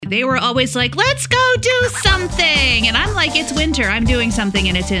They were always like, let's go do something. And I'm like, it's winter. I'm doing something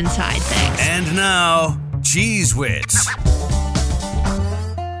and it's inside. Thanks. And now, Cheese Wits.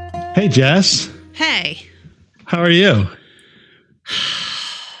 Hey, Jess. Hey. How are you?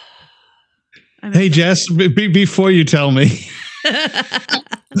 Hey, Jess, before you tell me.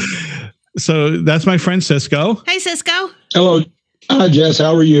 So that's my friend Cisco. Hey, Cisco. Hello. Hi, Jess.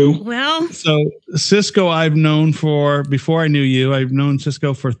 How are you? Well. So Cisco I've known before I knew you, I've known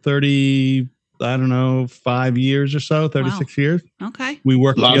Cisco for 30, 5 years or so, 36 years. Okay. We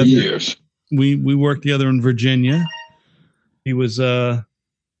worked together. A lot of years. We worked together in Virginia. He was at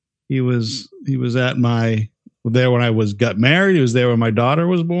there when I got married. He was there when my daughter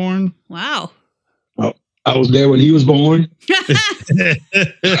was born. Wow. Oh, I was there when he was born.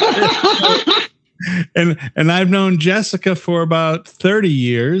 and I've known Jessica for about 30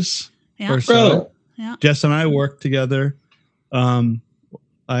 years or so. Really? Yeah. Jess and I worked together. I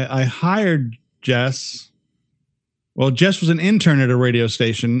hired Jess. Well, Jess was an intern at a radio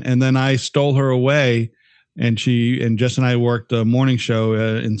station, and then I stole her away, and Jess and I worked a morning show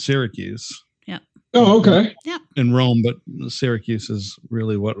in Syracuse. Yeah. Oh, okay. Yeah. In Rome, but Syracuse is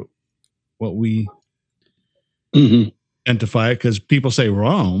really what we identify it, because people say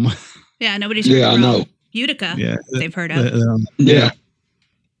Rome. Yeah, nobody's heard of Rome. I know. Utica, they've heard of. Yeah.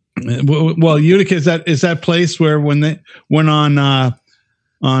 Well, Utica is that place where when they went on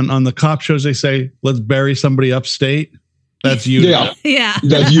the cop shows, they say, let's bury somebody upstate. That's Utica. Yeah.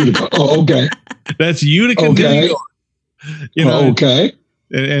 That's Utica. Oh, okay. That's Utica. Okay. You know, okay.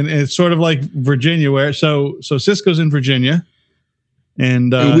 And it's sort of like Virginia, where so Cisco's in Virginia,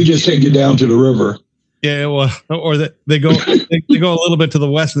 and we just take you down to the river. Yeah, well, or they go they go a little bit to the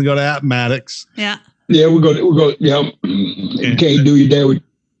west and they go to Appomattox. Yeah. Yeah, we go. Yeah, can't do you there. We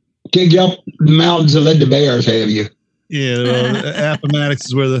can't get up the mountains and let the bears have you. Yeah, well, Appomattox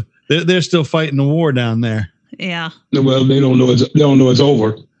is where they're still fighting the war down there. Yeah. Well, they don't know it's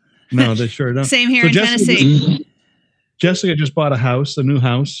over. No, they sure don't. Same here in Tennessee. Jessica just bought a new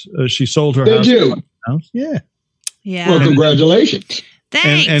house. She sold her house. Did you? Yeah. Yeah. Well, congratulations.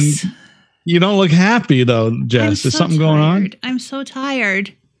 Thanks. And you don't look happy though, Jess. Is something going on? I'm so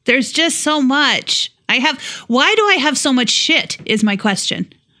tired. There's just so much. Why do I have so much shit is my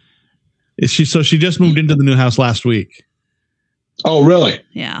question. She just moved into the new house last week. Oh, really?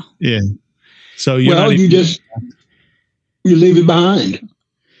 Yeah. Yeah. So you leave it behind.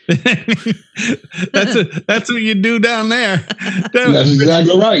 That's what you do down there. That's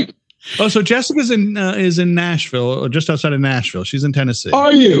exactly right. Oh, so Jessica's is in Nashville, or just outside of Nashville. She's in Tennessee.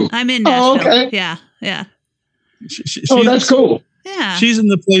 Are you? I'm in Nashville. Oh, okay. Yeah. That's cool. Yeah. She's in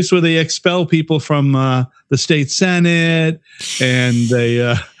the place where they expel people from the state senate, and they.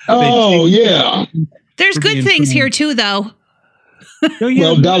 Yeah. There's good things here too, though.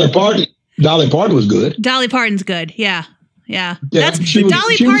 Well, Dolly Parton was good. Dolly Parton's good. Yeah. That's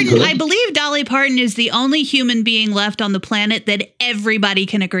Dolly Parton. I believe Dolly Parton is the only human being left on the planet that everybody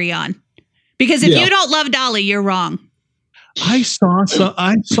can agree on. Because if you don't love Dolly, you're wrong. I saw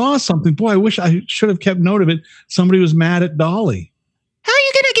something. Boy, I wish I should have kept note of it. Somebody was mad at Dolly. How are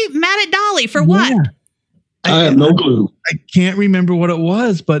you going to get mad at Dolly for what? Yeah. I have no clue. I can't remember what it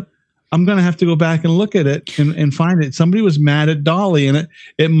was, but I'm going to have to go back and look at it and find it. Somebody was mad at Dolly, and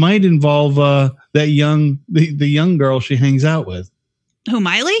it might involve the young girl she hangs out with. Who,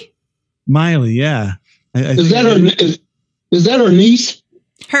 Miley? Miley, yeah. Is that her niece?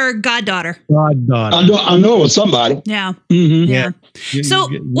 Her goddaughter. I know it was somebody. Yeah. Mm-hmm. Yeah. So,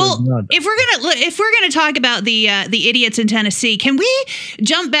 if we're gonna talk about the idiots in Tennessee, can we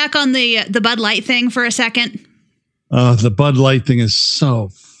jump back on the Bud Light thing for a second? The Bud Light thing is so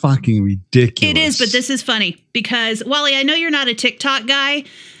fucking ridiculous. It is, but this is funny because Wally, I know you're not a TikTok guy.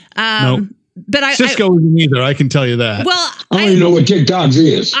 Nope. But Cisco isn't either. I can tell you that. Well, I don't even know what TikTok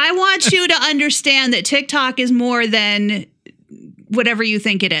is. I want you to understand that TikTok is more than whatever you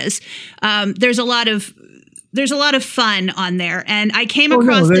think it is. There's a lot of fun on there, and I came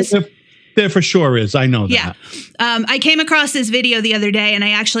across this. There for sure is. I know that. Yeah. I came across this video the other day, and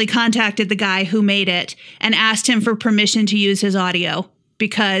I actually contacted the guy who made it and asked him for permission to use his audio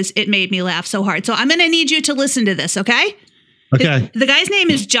because it made me laugh so hard. So I'm going to need you to listen to this, okay? Okay. The guy's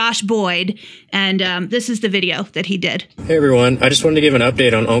name is Josh Boyd, and this is the video that he did. Hey, everyone. I just wanted to give an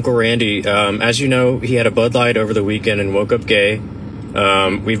update on Uncle Randy. As you know, he had a Bud Light over the weekend and woke up gay.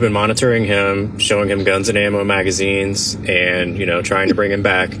 We've been monitoring him, showing him Guns and Ammo magazines, and, trying to bring him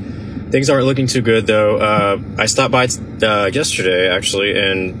back. Things aren't looking too good, though. I stopped by yesterday, actually,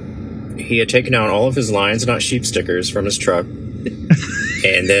 and he had taken out all of his Lions Not Sheep stickers from his truck.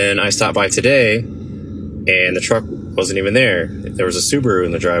 And then I stopped by today, and the truck wasn't even there. There was a Subaru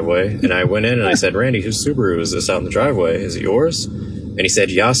in the driveway, and I went in and I said, Randy, whose Subaru is this out in the driveway? Is it yours? And he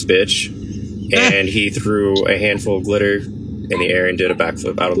said, yas, bitch. And he threw a handful of glitter in the air and did a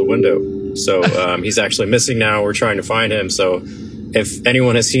backflip out of the window. So he's actually missing now. We're trying to find him. So if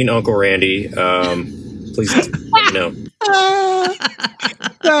anyone has seen Uncle Randy, please let me know.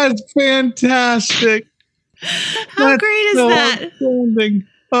 That's fantastic. How great is that? Outstanding.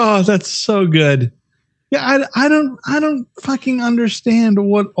 Oh, that's so good. Yeah, I don't fucking understand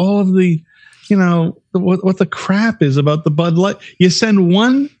what all of the, what the crap is about the Bud Light. You send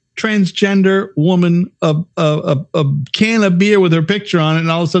one transgender woman a can of beer with her picture on it,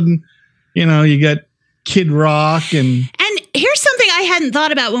 and all of a sudden, you get Kid Rock and here's something I hadn't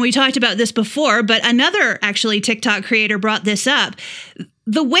thought about when we talked about this before, but another actually TikTok creator brought this up.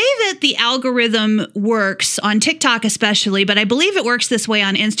 The way that the algorithm works on TikTok especially, but I believe it works this way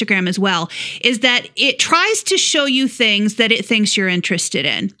on Instagram as well, is that it tries to show you things that it thinks you're interested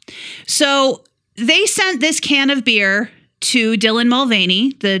in. So they sent this can of beer to Dylan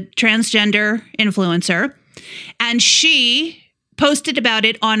Mulvaney, the transgender influencer, and she posted about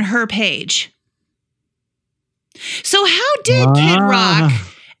it on her page. So how did Kid Rock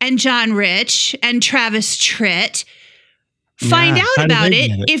and John Rich and Travis Tritt find out about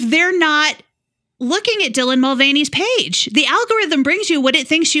it if they're not looking at Dylan Mulvaney's page? The algorithm brings you what it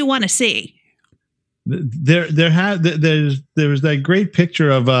thinks you want to see. There was that great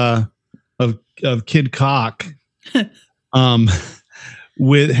picture of Kid Cock,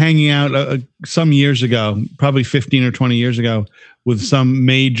 with hanging out some years ago, probably 15 or 20 years ago, with some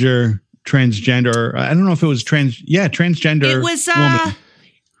major transgender. I don't know if it was transgender. It was woman.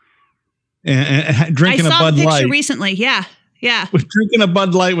 And drinking a Bud Light. I saw the picture recently. Yeah. Drinking a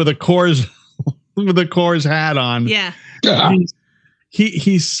Bud Light with a Coors hat on. Yeah.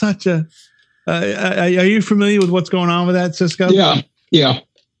 He's such a. Are you familiar with what's going on with that, Cisco? Yeah.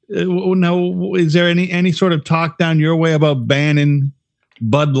 No, is there any sort of talk down your way about banning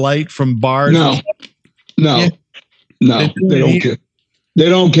Bud Light from bars? No. They don't care. They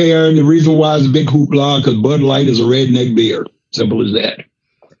don't care. And the reason why is a big hoopla because Bud Light is a redneck beer. Simple as that.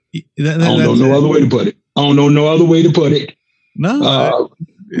 I don't know no other way to put it. No.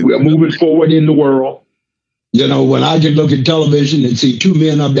 We're moving forward in the world. When I can look at television and see two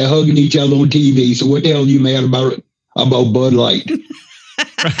men up there hugging each other on TV, so what the hell are you mad about Bud Light?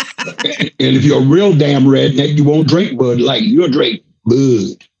 And if you're a real damn redneck, you won't drink Bud Light. You'll drink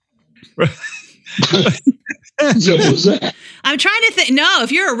Bud. Simple as that. I'm trying to think. No,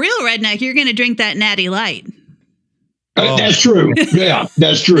 if you're a real redneck, you're going to drink that Natty Light. That's true. Yeah,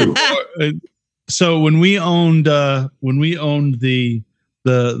 that's true. So when we owned the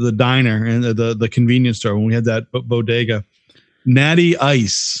diner and the convenience store, when we had that bodega, Natty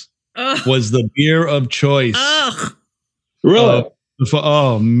Ice was the beer of choice. Ugh. Really?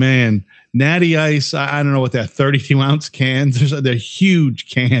 Oh man, Natty Ice. I don't know what that 32-ounce cans. They're huge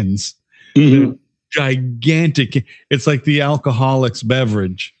cans. Mm-hmm. They're gigantic. It's like the alcoholic's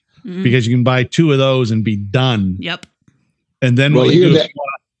beverage because you can buy two of those and be done. Yep. And then go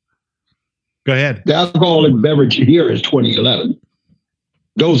ahead. The alcoholic beverage here is 2011.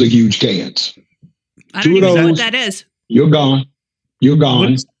 Those are huge cans. I don't even know what that is. You're gone.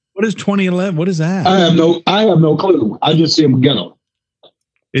 What is 2011? What is that? I have no clue. I just see them get them.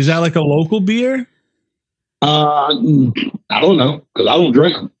 Is that like a local beer? I don't know because I don't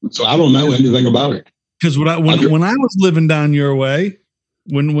drink them, so I don't know anything about it. Because when I was living down your way,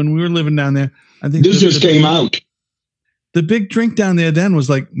 when we were living down there, I think this just came out. The big drink down there then was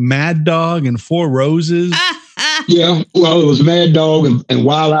like Mad Dog and Four Roses. Yeah, well, it was Mad Dog and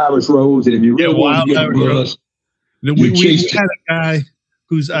Wild Irish Rose, and if you really want to get Rose, we had a guy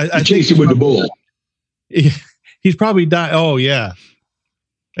who's I chased him with the bull. He's probably died. Oh yeah,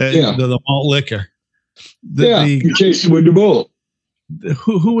 the malt liquor. You chased him with the bull.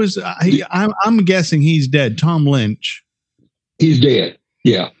 Who was? I'm guessing he's dead. Tom Lynch. He's dead.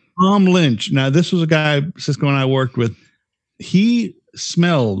 Yeah, Tom Lynch. Now this was a guy Cisco and I worked with. He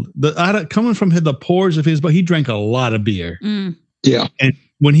smelled coming from the pores of his, but he drank a lot of beer. Yeah, and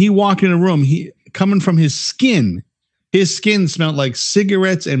when he walked in a room, coming from his skin smelled like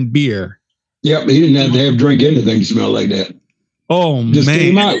cigarettes and beer. Yep, he didn't have to drink anything to smell like that. Oh just man,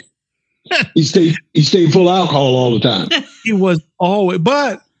 came out. He stayed full of alcohol all the time. He was always,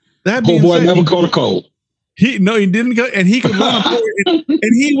 but that poor boy never caught a cold. He didn't go, and he could run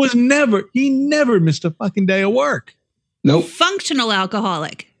and he never missed a fucking day of work. Nope. Functional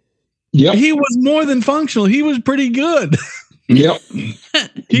alcoholic. Yep. He was more than functional. He was pretty good. Yep.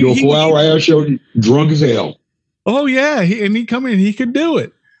 He go 4-hour air show drunk as hell. Oh yeah. He come in, he could do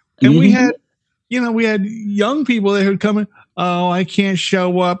it. And we we had young people there who'd come in. Oh, I can't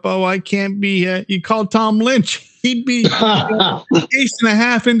show up. Oh, I can't be here. You call Tom Lynch. He'd be a case and a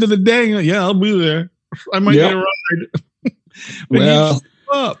half into the day. Yeah, I'll be there. I might get a ride. Well,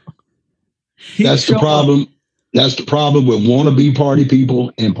 that's the problem. That's the problem with wannabe party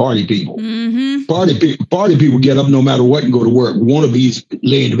people and party people. Mm-hmm. Party people get up no matter what and go to work. Wannabes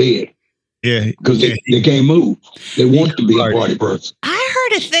lay in the bed. Yeah, because they can't move. They want to be a party person. I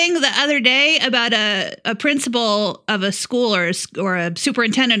heard a thing the other day about a principal of a school or a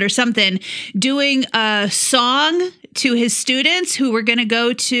superintendent or something doing a song to his students who were going to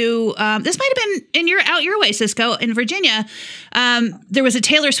go to. This might have been out your way, Cisco, in Virginia. There was a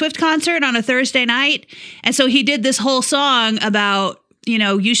Taylor Swift concert on a Thursday night, and so he did this whole song about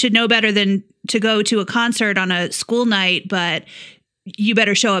you should know better than to go to a concert on a school night, but you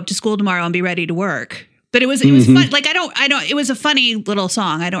better show up to school tomorrow and be ready to work. But it was fun. Like I don't. It was a funny little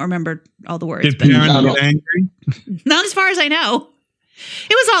song. I don't remember all the words. Did parents get angry? Not as far as I know.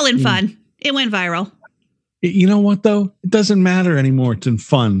 It was all in fun. It went viral. You know what though? It doesn't matter anymore. It's in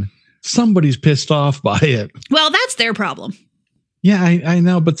fun. Somebody's pissed off by it. Well, that's their problem. Yeah, I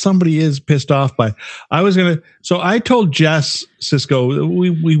know, but somebody is pissed off by it. So I told Jess Cisco,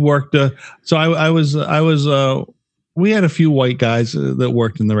 we worked. So I was we had a few white guys that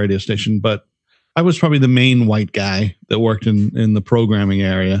worked in the radio station, but I was probably the main white guy that worked in the programming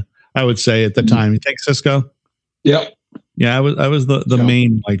area. I would say at the time. You think Cisco? Yep. Yeah, I was the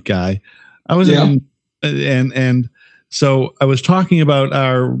main white guy. I was and so I was talking about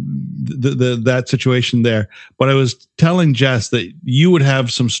that situation there, but I was telling Jess that you would have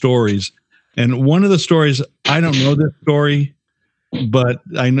some stories, and one of the stories, I don't know this story, but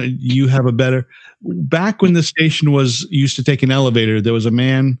I know you have a better. Back when the station used to take an elevator, there was a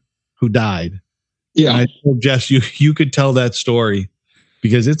man who died. Yeah, and I told Jess you could tell that story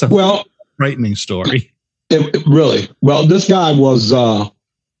because it's a frightening story. Really, well, this guy was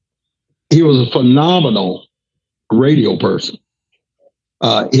he was a phenomenal radio person.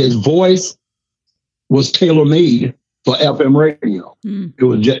 His voice was tailor-made for FM radio.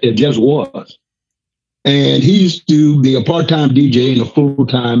 It just was. And he used to be a part-time DJ and a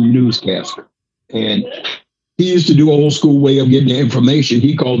full-time newscaster. And he used to do old school way of getting the information.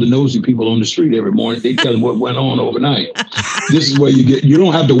 He called the nosy people on the street every morning. They tell him what went on overnight. This is where you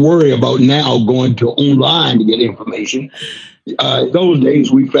don't have to worry about now going to online to get information. Those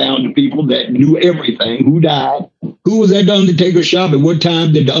days we found the people that knew everything, who died, who was at the Undertaker shop, and what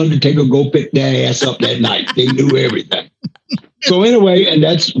time did the Undertaker go pick their ass up that night. They knew everything. So anyway, and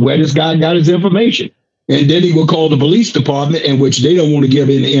that's where this guy got his information. And then he would call the police department, in which they don't want to give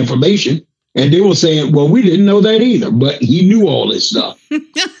any information. And they were saying, well, we didn't know that either, but he knew all this stuff.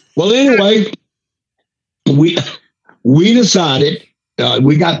 Well, anyway, we decided,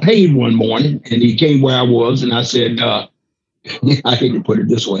 we got paid one morning, and he came where I was, and I said, I hate to put it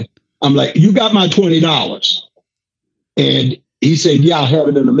this way. I'm like, you got my $20. And he said, yeah, I'll have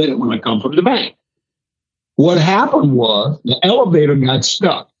it in a minute when I come from the bank. What happened was the elevator got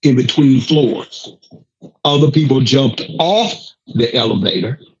stuck in between floors. Other people jumped off the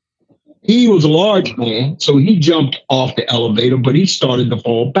elevator. He was a large man, so he jumped off the elevator, but he started to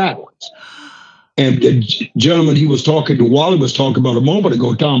fall backwards. And the gentleman he was talking to, Wally was talking about a moment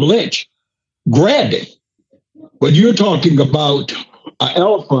ago, Tom Lynch, grabbed him. But you're talking about an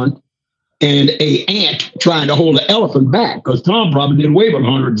elephant and an ant trying to hold the elephant back, because Tom probably didn't weigh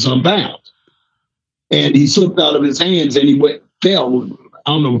 100 and some pounds. And he slipped out of his hands and he fell,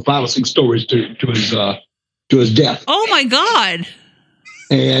 I don't know, 5 or 6 stories to his death. Oh my God.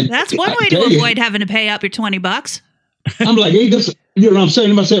 And that's one way to avoid having to pay up your $20. I'm like, ain't this, I'm saying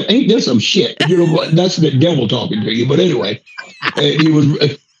to myself, ain't this some shit? That's the devil talking to you. But anyway, he was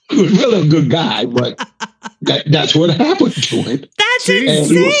really a good guy, but that's what happened to him. That's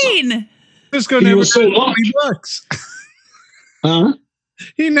insane. Cisco never got $20. Huh?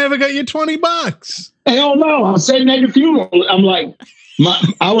 He never got you $20. Hell no. I was sitting at the funeral. I'm like,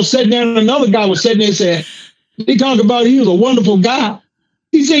 I was sitting there and another guy was sitting there and said, he talked about he was a wonderful guy.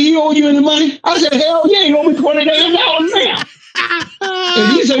 He said, he owe you any money? I said, hell yeah, he owe me $20 now.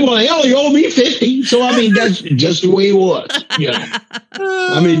 And he said, well, hell, he owe me 50. So, I mean, that's just the way it was. Yeah.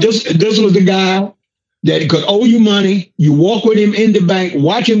 I mean, this was the guy that could owe you money. You walk with him in the bank,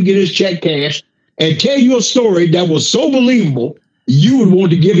 watch him get his check cashed, and tell you a story that was so believable, you would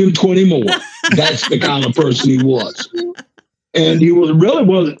want to give him 20 more. That's the kind of person he was. And he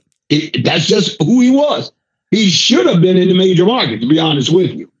that's just who he was. He should have been in the major market, to be honest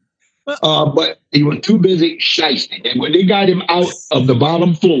with you. But he was too busy shysting. And when they got him out of the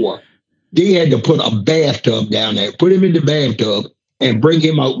bottom floor, they had to put a bathtub down there, put him in the bathtub, and bring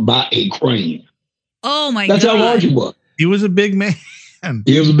him out by a crane. Oh my That's God. how large he was. He was a big man.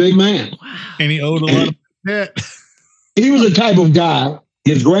 He was a big man. Wow. And he owed a lot of debt. He was the type of guy,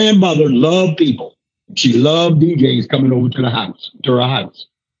 his grandmother loved people. She loved DJs coming over to her house.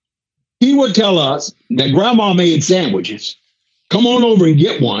 He would tell us that grandma made sandwiches. Come on over and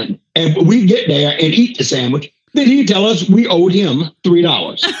get one. And we get there and eat the sandwich. Then he'd tell us we owed him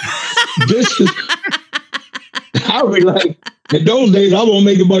 $3. This is, I would be like, in those days, I won't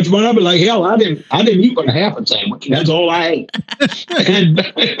make much money. I'd be like, hell, I didn't eat but a half a sandwich. That's all I ate. And,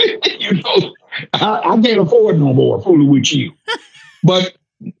 I can't afford no more fooling with you. But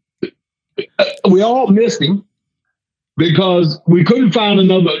we all missed him because we couldn't find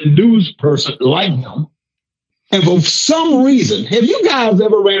another news person like him. And for some reason, have you guys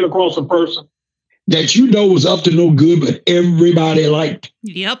ever ran across a person that was up to no good, but everybody liked?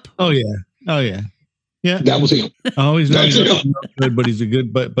 Yep. Oh, yeah. Yeah. That was him. Oh, he's not good, but he's a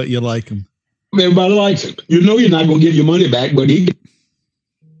good, but you like him. Everybody likes him. You know you're not going to get your money back, but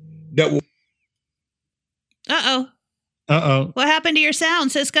Uh-oh. What happened to your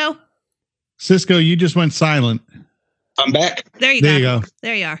sound, Cisco? Cisco, you just went silent. I'm back. There you go.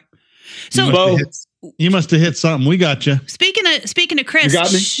 There you are. So you must have hit something. We got you. Speaking of Chris, you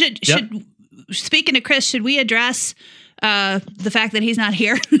got me? Speaking of Chris, should we address the fact that he's not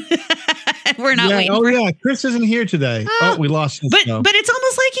here? We're not waiting. Oh yeah, Chris isn't here today. We lost Cisco. But it's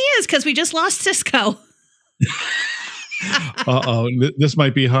almost like he is because we just lost Cisco. This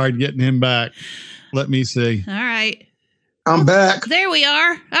might be hard getting him back. Let me see. All right. I'm back. There we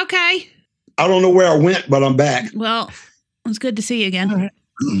are. Okay. I don't know where I went, but I'm back. Well, it's good to see you again. Right.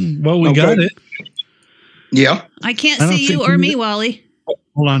 Well, we got it. Yeah. I can't see you or me, Wally.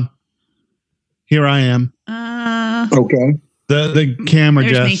 Hold on. Here I am. Okay. The camera,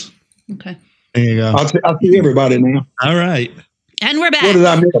 There's Jess. Me. Okay. There you go. I'll see everybody now. All right. And we're back. What did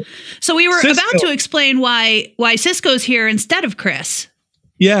I miss? So we were Cisco. about to explain why Cisco's here instead of Chris.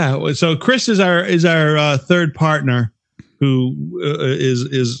 Yeah. So Chris is our third partner who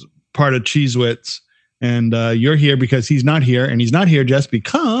is part of Cheesewits. And you're here because he's not here. And he's not here just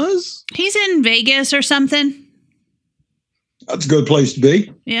because he's in Vegas or something. That's a good place to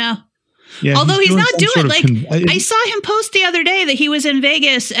be. Yeah. Yeah, although he's not doing I saw him post the other day that he was in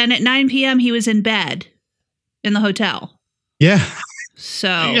Vegas and at 9 p.m. he was in bed in the hotel. Yeah. So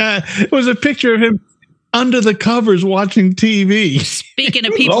yeah, it was a picture of him under the covers watching TV. Speaking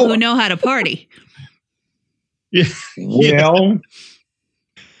of people who know how to party. Yeah. Well,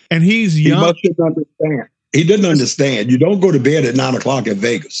 and he's young. He must understand. He didn't understand. You don't go to bed at 9 o'clock in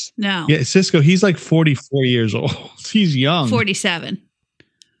Vegas. No. Yeah, Cisco, he's like 44 years old. He's young. 47.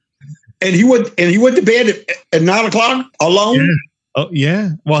 And he went to bed at 9 o'clock alone. Yeah. Oh yeah.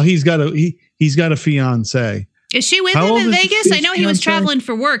 Well, he's got a fiance. Is she with him in Vegas? I know he was traveling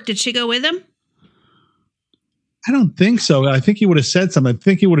for work. Did she go with him? I don't think so. I think he would have said something. I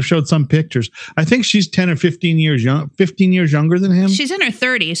think he would have showed some pictures. I think she's 10 or 15 years young, 15 years younger than him. She's in her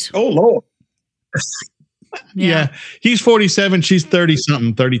 30s. Oh Lord. Yeah. He's 47. She's 30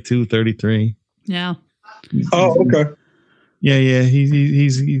 something, 32, 33. Yeah. Oh, okay. Yeah.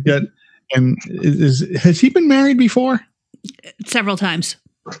 He's got. And has he been married before? Several times.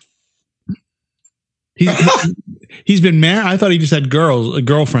 He's been married. I thought he just had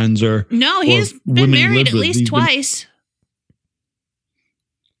girlfriends or no. He's been married at least twice.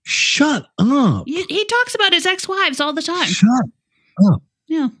 Shut up. He talks about his ex-wives all the time. Shut up.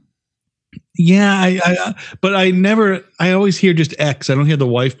 Yeah. Yeah. But I always hear just ex. I don't hear the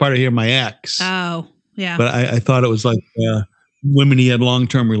wife part. I hear my ex. Oh, yeah. But I thought it was like women he had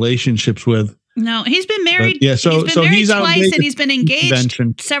long-term relationships with. No, he's been married. But, yeah, so he's been married twice, and he's been engaged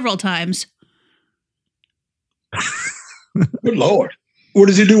convention. Several times. Good Lord. What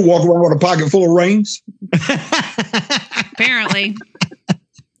does he do? Walk around with a pocket full of rings? Apparently.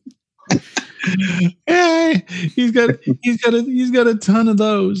 Hey, he's got a ton of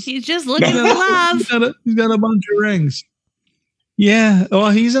those. He's just looking for love. He's got a bunch of rings. Yeah.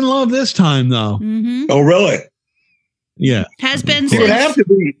 Well, he's in love this time though. Mm-hmm. Oh, really? Yeah. Has been He would have to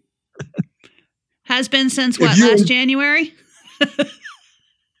be. Has been since what? Last January?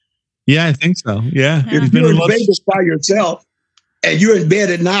 Yeah, I think so. Yeah. If you're in Vegas by yourself and you're in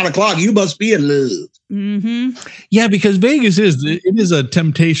bed at 9 o'clock, you must be in love. Mm-hmm. Yeah, because Vegas is a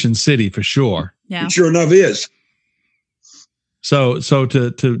temptation city for sure. Yeah. It sure enough is. So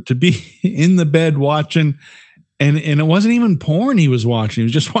to be in the bed watching, and it wasn't even porn he was watching. He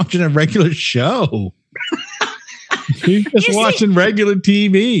was just watching a regular show. He's just watching regular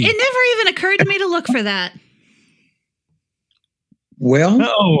TV. It never even occurred to me to look for that. Well,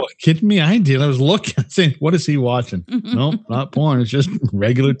 no, kidding me? I did. I was looking, saying, "What is he watching?" Nope, not porn. It's just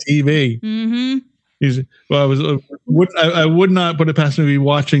regular TV. Mm-hmm. I would not put it past me to be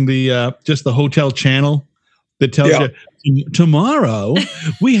watching the just the hotel channel that tells you tomorrow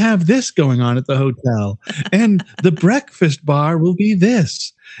we have this going on at the hotel, and the breakfast bar will be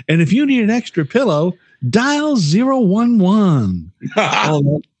this, and if you need an extra pillow, dial 011.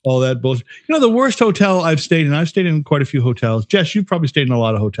 all that bullshit. You know, the worst hotel I've stayed in quite a few hotels. Jess, you've probably stayed in a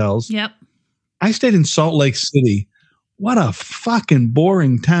lot of hotels. Yep. I stayed in Salt Lake City. What a fucking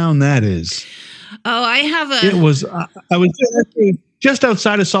boring town that is. Oh, I was just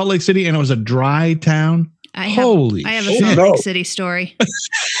outside of Salt Lake City, and it was a dry town. I have a Salt Lake City story.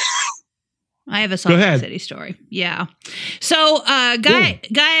 I have a Salt Lake City story. Yeah. So, guy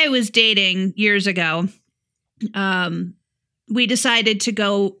I was dating years ago, we decided to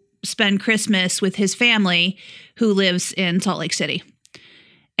go spend Christmas with his family who lives in Salt Lake City.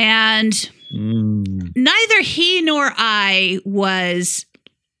 And neither he nor I was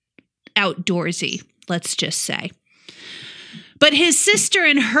outdoorsy, let's just say. But his sister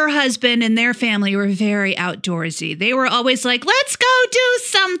and her husband and their family were very outdoorsy. They were always like, let's go do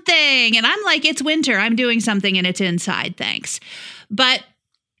something. And I'm like, it's winter. I'm doing something and it's inside. Thanks. But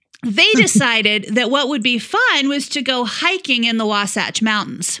they decided that what would be fun was to go hiking in the Wasatch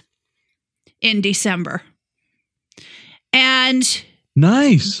Mountains in December. And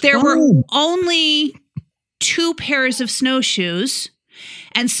nice. There were only 2 pairs of snowshoes.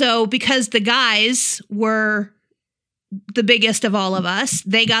 And so because the guys were the biggest of all of us,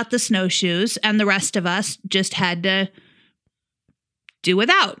 they got the snowshoes, and the rest of us just had to do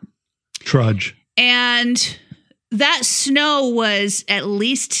without. Trudge. And that snow was at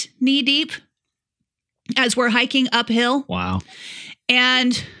least knee deep as we're hiking uphill. Wow.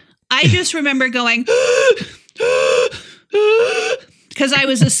 And I just remember going, because I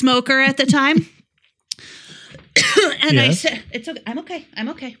was a smoker at the time. And I said, "It's okay. I'm okay. I'm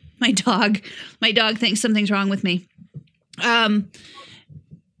okay." My dog thinks something's wrong with me. And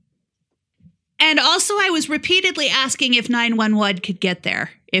also I was repeatedly asking if 911 could get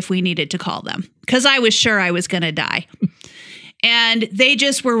there if we needed to call them, because I was sure I was going to die. And they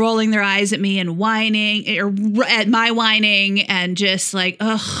just were rolling their eyes at me and whining, or at my whining, and just like,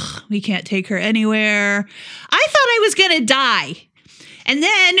 ugh, we can't take her anywhere. I thought I was going to die. And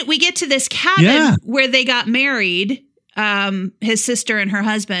then we get to this cabin where they got married, his sister and her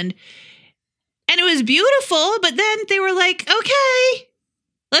husband. And it was beautiful, but then they were like, okay,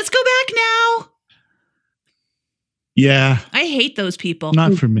 let's go back now. Yeah. I hate those people.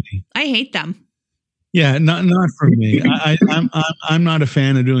 Not for me. I hate them. Yeah, not for me. I'm not a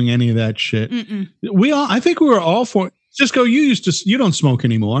fan of doing any of that shit. Mm-mm. I think we were all for Cisco. You don't smoke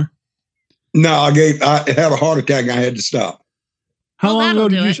anymore. No, I had a heart attack and I had to stop. How long ago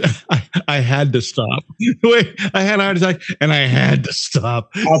did you? I had to stop. Wait, I had a heart attack and I had to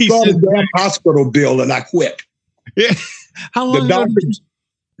stop. I saw the damn hospital bill and I quit. Yeah. How long?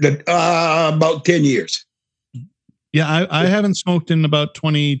 About 10 years. Yeah, I haven't smoked in about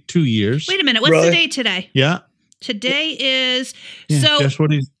 22 years. Wait a minute. What's the date today? Yeah. Today is guess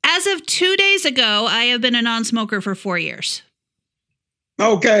what as of 2 days ago, I have been a non-smoker for 4 years.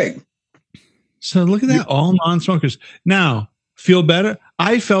 Okay. So look at that, all non-smokers. Now, feel better?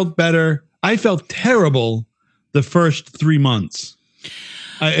 I felt better. I felt terrible the first 3 months.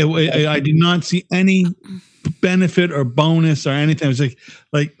 I did not see any benefit or bonus or anything. I was like,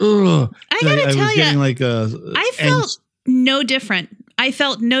 ugh. I gotta tell you, I felt no different. I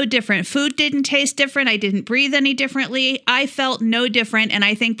felt no different. Food didn't taste different. I didn't breathe any differently. I felt no different. And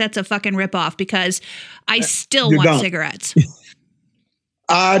I think that's a fucking ripoff, because I still want cigarettes.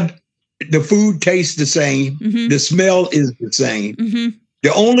 The food tastes the same. Mm-hmm. The smell is the same. Mm-hmm.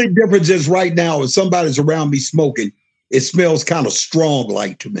 The only difference is right now, if somebody's around me smoking, it smells kind of strong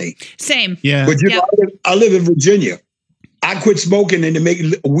like to me. Same. Yeah. But I live in Virginia. I quit smoking and they make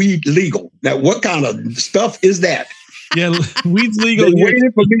weed legal. Now, what kind of stuff is that? Yeah, weed's legal. They're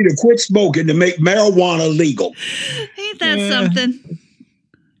waiting for me to quit smoking to make marijuana legal. Ain't that something?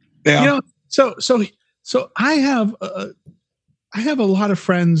 Yeah. So I have a lot of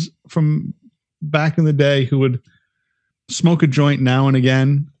friends from back in the day who would smoke a joint now and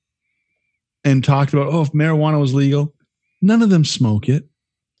again and talked about, if marijuana was legal. None of them smoke it.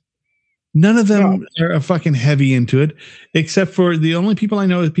 None of them are fucking heavy into it, except for the only people I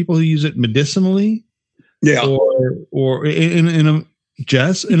know are people who use it medicinally. Yeah. Or in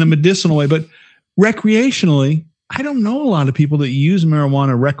a medicinal way, but recreationally, I don't know a lot of people that use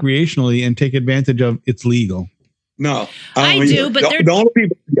marijuana recreationally and take advantage of it's legal. No, I do, but the only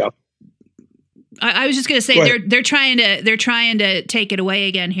people. Yeah. I was just going to say they're trying to take it away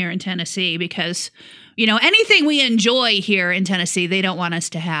again here in Tennessee, because anything we enjoy here in Tennessee, they don't want us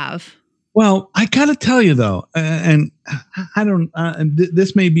to have. Well, I got to tell you though, and I don't.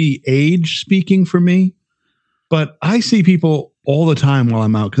 This may be age speaking for me, but I see people all the time while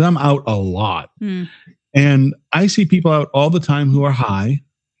I'm out because I'm out a lot, and I see people out all the time who are high,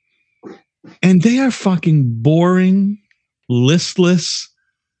 and they are fucking boring, listless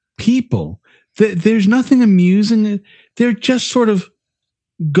people. There's nothing amusing. They're just sort of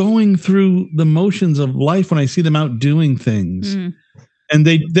going through the motions of life when I see them out doing things. And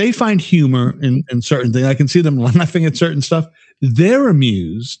they find humor in certain things. I can see them laughing at certain stuff. They're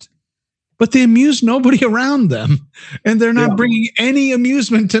amused, but they amuse nobody around them. And they're not bringing any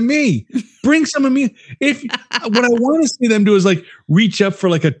amusement to me. Bring some amusement. What I want to see them do is like reach up for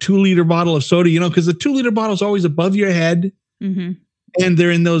like a 2-liter bottle of soda, because the 2-liter bottle is always above your head. And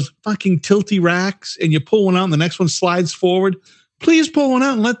they're in those fucking tilty racks and you pull one out and the next one slides forward. Please pull one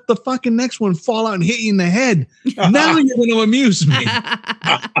out and let the fucking next one fall out and hit you in the head. Now you're going to amuse me.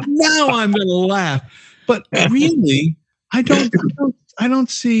 Now I'm going to laugh. But really, I don't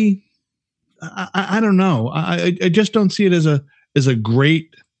see. I don't know. I just don't see it as a great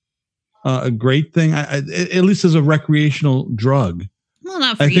thing. At least as a recreational drug. Well,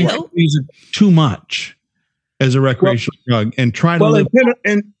 not for you. I think I use it too much as a recreational drug and try to live.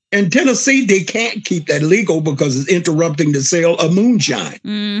 In Tennessee, they can't keep that legal because it's interrupting the sale of moonshine.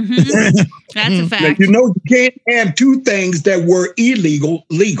 That's a fact. Like, you can't have two things that were illegal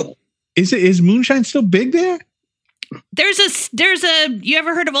legal. Is moonshine still big there? There's a. You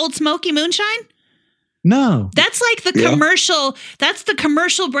ever heard of Old Smoky moonshine? No. That's like the commercial. That's the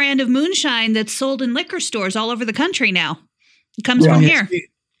commercial brand of moonshine that's sold in liquor stores all over the country now. It comes from here.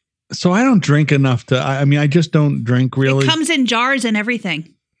 So I don't drink enough to. I just don't drink really. It comes in jars and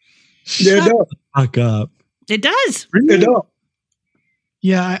everything. Shut the fuck up. It does. It does.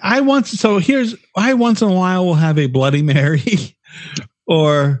 Yeah, I once in a while will have a Bloody Mary,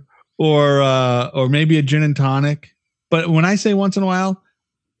 or maybe a gin and tonic. But when I say once in a while,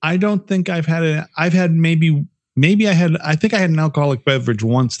 I don't think I've had it. I think I had an alcoholic beverage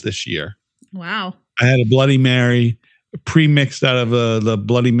once this year. Wow. I had a Bloody Mary pre-mixed out of the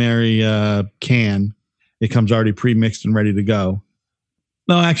Bloody Mary can. It comes already pre-mixed and ready to go.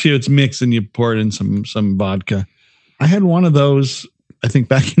 No, actually, it's mixed and you pour it in some vodka. I had one of those, I think,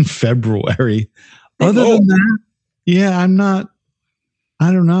 back in February. Other than that,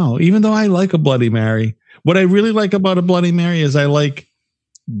 I don't know. Even though I like a Bloody Mary, what I really like about a Bloody Mary is I like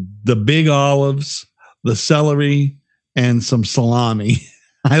the big olives, the celery, and some salami.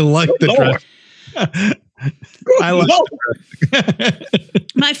 I like the dress. I like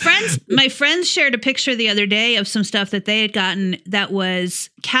my friends shared a picture the other day of some stuff that they had gotten that was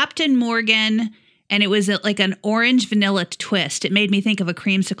Captain Morgan, and it was like an orange vanilla twist. It made me think of a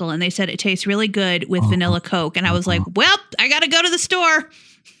creamsicle, and they said it tastes really good with vanilla Coke. And I was like, well, I got to go to the store.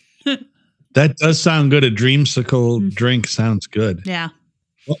 That does sound good. A dreamsicle drink sounds good. Yeah.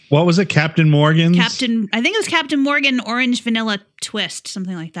 What was it? Captain Morgan's? I think it was Captain Morgan orange vanilla twist,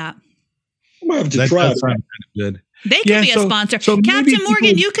 something like that. I'm going to have to try it. Kind of good. They could be a sponsor. So Captain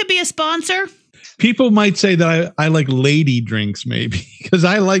Morgan, you could be a sponsor. People might say that I like lady drinks, maybe, because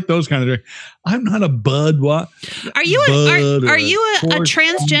I like those kind of drinks. I'm not a Bud. What? Are you a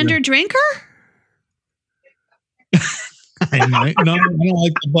transgender drinker? I might. No, I don't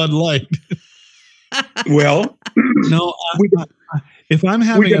like the Bud Light. Well, no. If I'm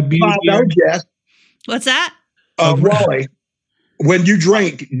having a beer, what's that? Wally, when you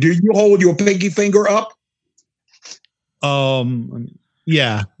drink, do you hold your pinky finger up?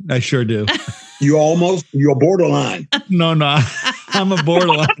 Yeah, I sure do. You're borderline. No, I'm a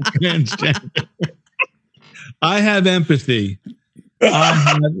borderline transgender. I have empathy.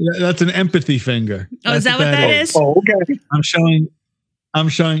 That's an empathy finger. Oh, is that what that is? Oh, okay. I'm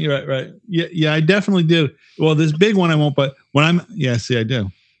showing you. Right. Yeah, I definitely do. Well, this big one I won't, but when I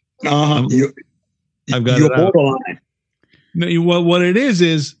do. I've got you're it borderline. out. No, what it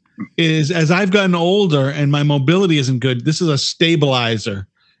is as I've gotten older and my mobility isn't good, this is a stabilizer.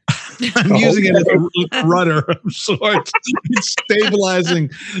 I'm using it as a rudder of sorts. It's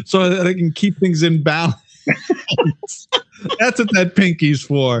stabilizing so that I can keep things in balance. That's what that pinky's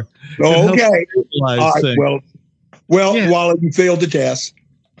for. Okay. All right, well, yeah. Wally, you failed the test.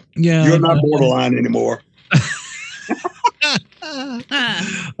 Yeah. You're not borderline anymore.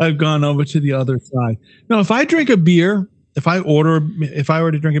 I've gone over to the other side. No, if I drink a beer, if I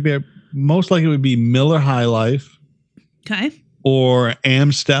were to drink a beer, most likely it would be Miller High Life. Okay. Or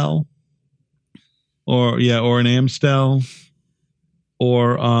Amstel. Or an Amstel.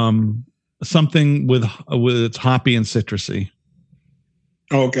 Or something with it's hoppy and citrusy.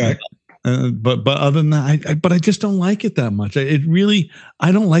 Okay. But other than that, I just don't like it that much. I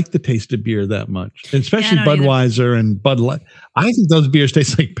don't like the taste of beer that much, especially Budweiser and Bud Light. I think those beers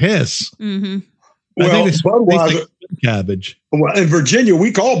taste like piss. Mm-hmm. Well, Budweiser, like cabbage. Well, in Virginia,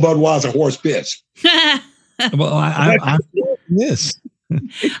 we call Budweiser horse piss. Well, I this.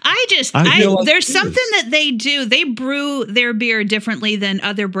 There's something that they do. They brew their beer differently than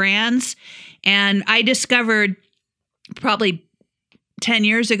other brands, and I discovered probably 10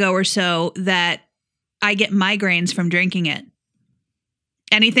 years ago or so that I get migraines from drinking it.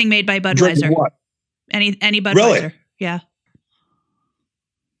 Anything made by Budweiser. Drinking what? Any Budweiser. Really? Yeah.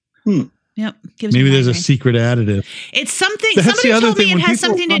 Yep. Maybe there's a secret additive. It's something. Somebody told me it has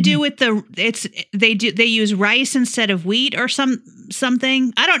something to do with they use rice instead of wheat or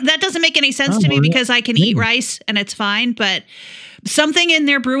something. That doesn't make any sense to me because I can eat rice and it's fine, but something in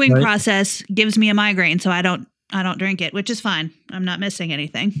their brewing process gives me a migraine, so I don't drink it, which is fine. I'm not missing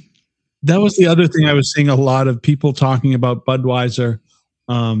anything. That was the other thing I was seeing a lot of people talking about Budweiser.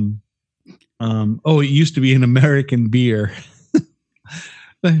 It used to be an American beer.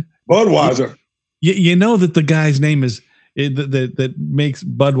 Budweiser. You know that the guy's name is that makes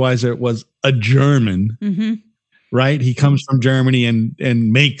Budweiser was a German, right? He comes from Germany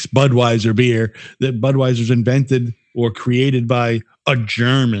and makes Budweiser beer that Budweiser's invented or created by a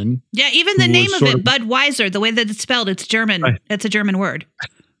German. Yeah, even the name of it, Budweiser, the way that it's spelled, it's German. Right. It's a German word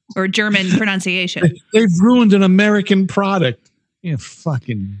or German pronunciation. They've ruined an American product. You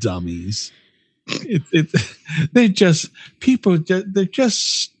fucking dummies. They're just people. They're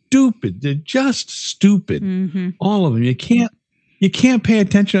just stupid. They're just stupid. Mm-hmm. All of them. You can't pay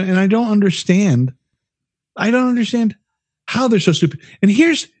attention. And I don't understand how they're so stupid. And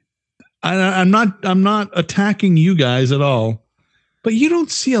I'm not attacking you guys at all, but you don't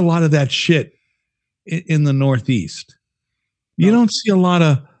see a lot of that shit in the Northeast. You don't see a lot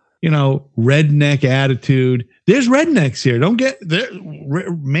of, redneck attitude. There's rednecks here.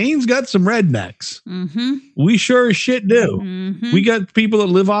 Maine's got some rednecks. Mm-hmm. We sure as shit do. Mm-hmm. We got people that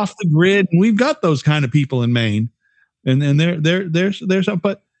live off the grid, and we've got those kind of people in Maine. And there's some,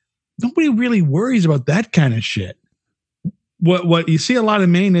 but nobody really worries about that kind of shit. What you see a lot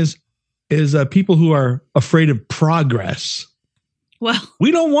in Maine is people who are afraid of progress. Well, we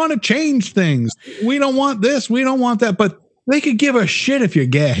don't want to change things. We don't want this. We don't want that. But they could give a shit if you're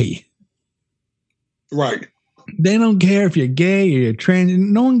gay. Right. They don't care if you're gay or you're trans.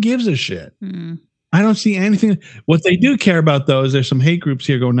 No one gives a shit. Mm. I don't see anything. What they do care about, though, is there's some hate groups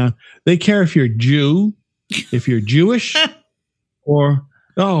here going on. They care if you're Jew, if you're Jewish, or,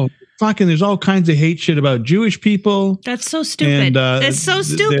 there's all kinds of hate shit about Jewish people. That's so stupid. That's so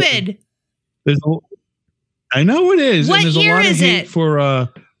stupid. I know it is. What and there's year a lot is of hate it? for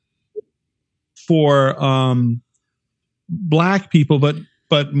black people, but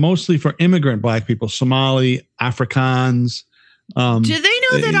mostly for immigrant black people, Somali, Afrikaans. Do they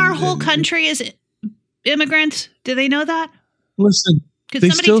know that our whole country is immigrants? Do they know that? Listen, they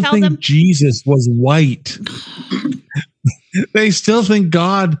still think Jesus was white. They still think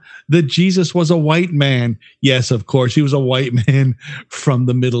that Jesus was a white man. Yes, of course, he was a white man from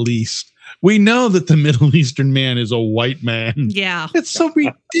the Middle East. We know that the Middle Eastern man is a white man. Yeah. It's so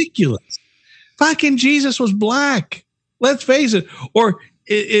ridiculous. Fucking Jesus was black. Let's face it. Or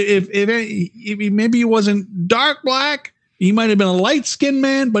if maybe he wasn't dark black, he might have been a light-skinned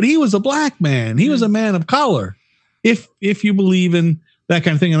man, but he was a black man. He was a man of color. If you believe in that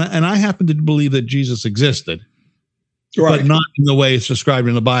kind of thing. And I happen to believe that Jesus existed. Right. But not in the way it's described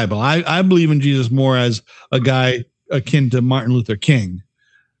in the Bible. I believe in Jesus more as a guy akin to Martin Luther King.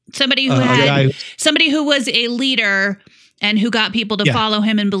 Somebody who was a leader and who got people to follow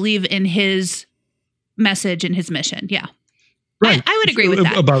him and believe in his message and his mission. Yeah. Right. I would agree with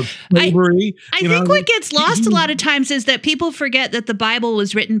that. About slavery. I think what gets lost a lot of times is that people forget that the Bible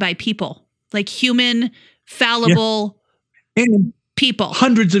was written by people, like human, fallible people.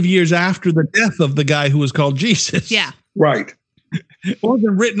 Hundreds of years after the death of the guy who was called Jesus. Yeah. Right. It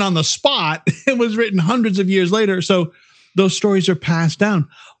wasn't written on the spot. It was written hundreds of years later. So those stories are passed down.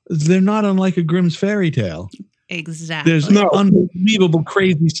 They're not unlike a Grimm's fairy tale. Exactly. There's unbelievable,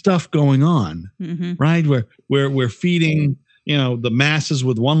 crazy stuff going on, right? Where we're feeding, the masses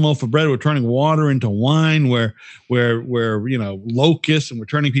with one loaf of bread. We're turning water into wine. We're locusts, and we're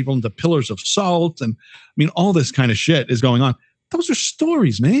turning people into pillars of salt. And I mean, all this kind of shit is going on. Those are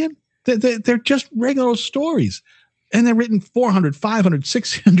stories, man. They're just regular stories. And they're written 400, 500,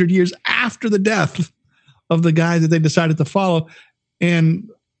 600 years after the death of the guy that they decided to follow. And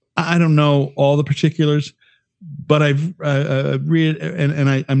I don't know all the particulars, but I've read,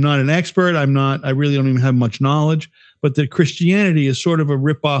 and I'm not an expert. I really don't even have much knowledge, but that Christianity is sort of a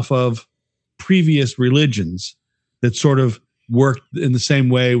ripoff of previous religions that sort of worked in the same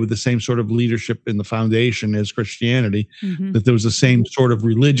way with the same sort of leadership in the foundation as Christianity, that there was the same sort of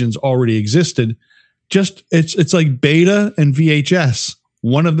religions already existed. Just it's like Beta and VHS.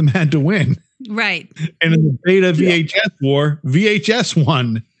 One of them had to win. Right. And in the Beta VHS war, VHS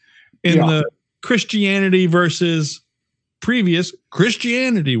won. In the Christianity versus previous,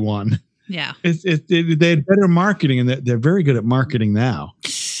 Christianity won. Yeah. They had better marketing, and they're very good at marketing now.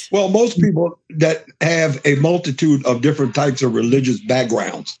 Well, most people that have a multitude of different types of religious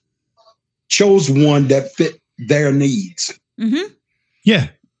backgrounds chose one that fit their needs. Mm-hmm. Yeah.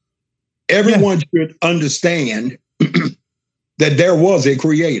 Everyone should understand that there was a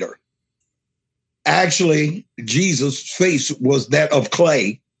creator. Actually, Jesus' face was that of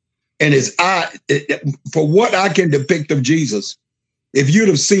clay, and his eye, for what I can depict of Jesus, if you'd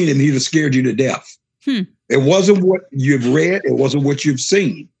have seen him, he'd have scared you to death. It wasn't what you've read. It wasn't what you've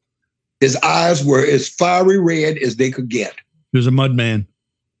seen. His eyes were as fiery red as they could get. He was a mud man.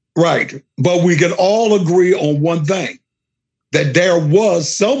 Right. But we can all agree on one thing, that there was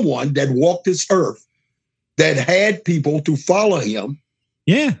someone that walked this earth that had people to follow him.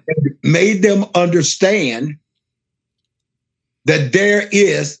 Yeah. And made them understand that there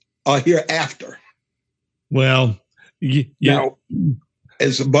is a hereafter. Well, now,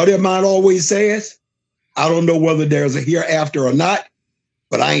 as a buddy of mine always says, I don't know whether there's a hereafter or not,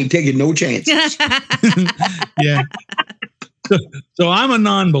 but I ain't taking no chances. Yeah. So I'm a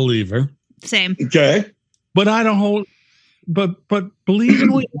non-believer. Same. Okay. But I don't hold. But believe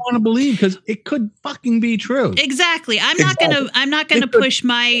in what you want to believe, because it could fucking be true. Exactly. I'm not gonna push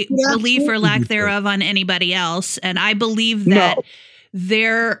my belief or lack thereof on anybody else. And I believe that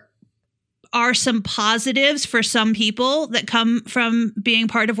there are some positives for some people that come from being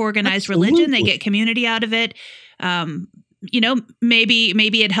part of organized religion. They get community out of it. Maybe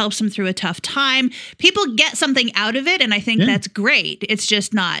it helps them through a tough time. People get something out of it, and I think that's great. It's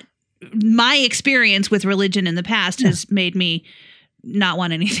just not my experience with religion in the past has made me not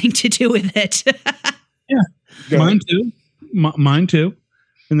want anything to do with it. Mine too. Mine too.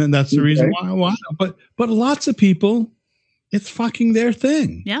 And then that's the reason why. But lots of people, it's fucking their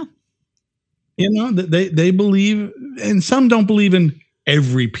thing. Yeah. They believe, and some don't believe in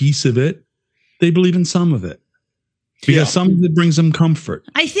every piece of it. They believe in some of it because some of it brings them comfort.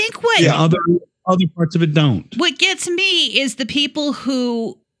 I think other parts of it don't. What gets me is the people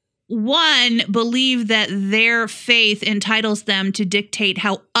who, one, believe that their faith entitles them to dictate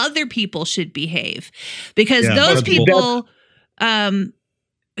how other people should behave, because those people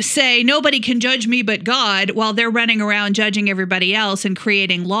say nobody can judge me but God, while they're running around judging everybody else and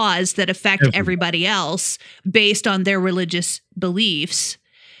creating laws that affect everybody else based on their religious beliefs.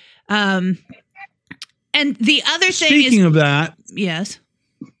 And the other thing Speaking of that, yes.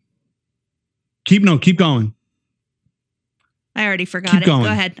 Keep going. I already forgot it. Go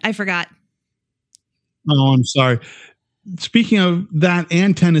ahead. I forgot. Oh, I'm sorry. Speaking of that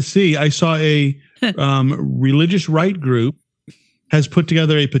and Tennessee, I saw a religious right group has put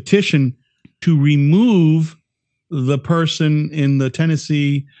together a petition to remove the person in the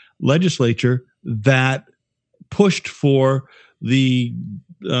Tennessee legislature that pushed for the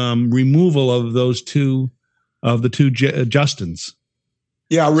removal of the two Justins.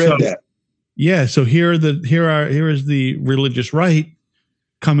 Yeah, I read that. Yeah, so here is the religious right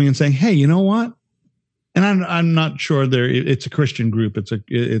coming and saying, "Hey, you know what?" And I'm not sure it's a Christian group.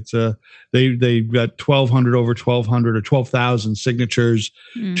 They've got 1,200 over 1,200 or 12,000 signatures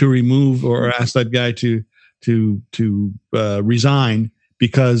to remove or ask that guy to resign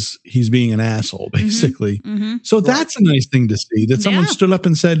because he's being an asshole, basically. Mm-hmm. So that's a nice thing to see, that someone stood up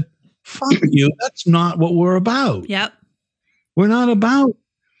and said, "Fuck you. That's not what we're about. Yep. We're not about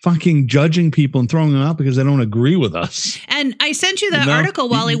fucking judging people and throwing them out because they don't agree with us." And I sent you that article,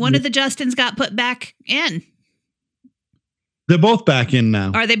 Wally. One of the Justins got put back in. They're both back in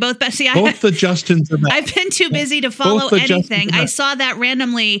now. Are they both back? See, both the Justins are back. I've been too busy to follow anything. I saw that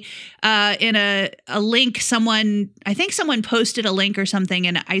randomly in a link. I think someone posted a link or something,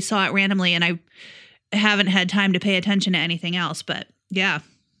 and I saw it randomly, and I haven't had time to pay attention to anything else. But yeah.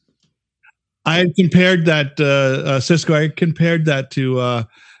 I compared that, Cisco. I compared that to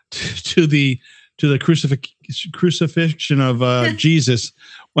the crucifixion of Jesus.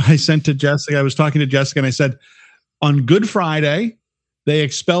 When I sent to Jessica, I was talking to Jessica, and I said, on Good Friday, they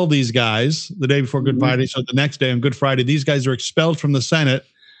expel these guys the day before Good Friday. So the next day on Good Friday, these guys are expelled from the Senate.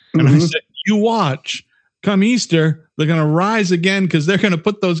 And I said, you watch, come Easter, they're going to rise again because they're going to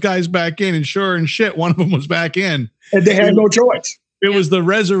put those guys back in. And sure and shit, one of them was back in. And they had no choice. It was the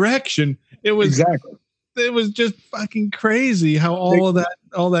resurrection. It was exactly. It was just fucking crazy how all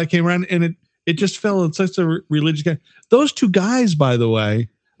that came around, and It just fell in such a religious guy. Those two guys, by the way,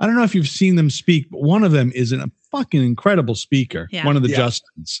 I don't know if you've seen them speak, but one of them is a fucking incredible speaker. Yeah. One of the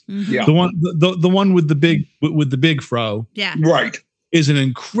Justins. Mm-hmm. Yeah. The one with the big fro. Yeah. Right. Is an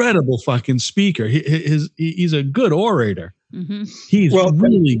incredible fucking speaker. He's a good orator. Mm-hmm. He's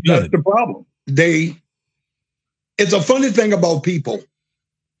really good. That's the problem. It's a funny thing about people.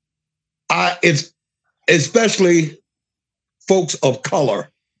 It's especially folks of color.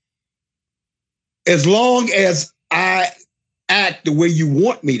 As long as I act the way you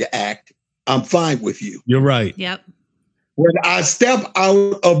want me to act, I'm fine with you. You're right. Yep. When I step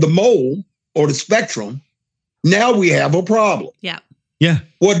out of the mold or the spectrum, now we have a problem. Yep. Yeah.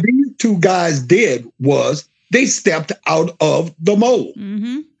 What these two guys did was they stepped out of the mold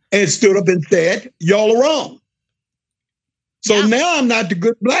and stood up and said, y'all are wrong. So now I'm not the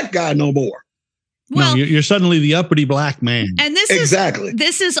good black guy no more. Well, no, you're suddenly the uppity black man. And this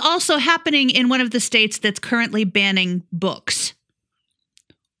is also happening in one of the states that's currently banning books.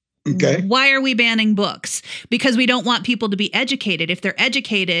 Okay. Why are we banning books? Because we don't want people to be educated. If they're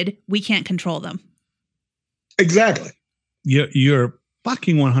educated, we can't control them. Exactly. You're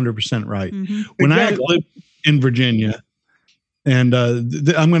fucking 100% right. Mm-hmm. When I lived in Virginia, and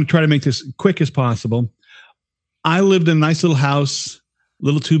I'm going to try to make this quick as possible. I lived in a nice little house,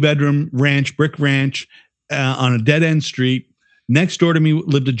 little 2-bedroom ranch, brick ranch, on a dead end street. Next door to me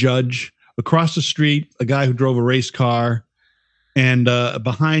lived a judge. Across the street, a guy who drove a race car, and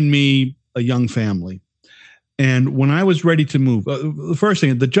behind me, a young family. And when I was ready to move, the first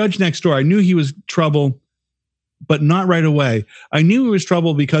thing, the judge next door, I knew he was trouble, but not right away. I knew he was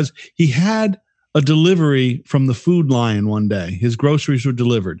trouble because he had a delivery from the Food Lion one day. His groceries were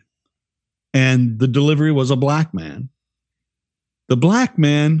delivered, and the delivery was a black man. The black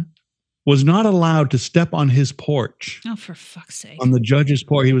man was not allowed to step on his porch. Oh, for fuck's sake. On the judge's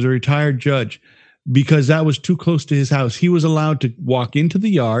porch. He was a retired judge because that was too close to his house. He was allowed to walk into the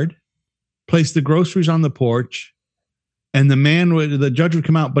yard, place the groceries on the porch, and the judge would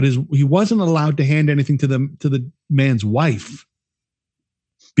come out, but he wasn't allowed to hand anything to the man's wife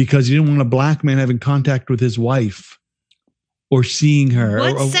because he didn't want a black man having contact with his wife or seeing her.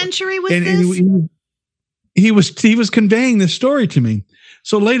 What century was this? And he was conveying this story to me.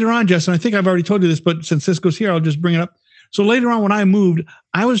 So later on, Justin, I think I've already told you this, but since Cisco's here, I'll just bring it up. So later on, when I moved,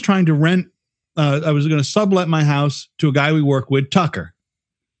 I was trying to rent. I was going to sublet my house to a guy we work with, Tucker.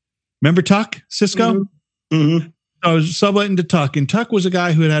 Remember Tuck, Cisco? Mm-hmm. Mm-hmm. I was subletting to Tuck, and Tuck was a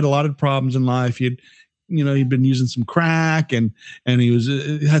guy who had a lot of problems in life. He'd been using some crack, and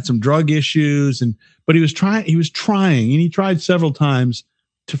he had some drug issues, but he was trying, and he tried several times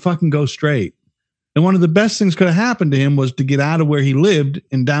to fucking go straight. And one of the best things could have happened to him was to get out of where he lived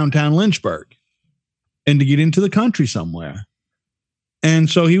in downtown Lynchburg and to get into the country somewhere. And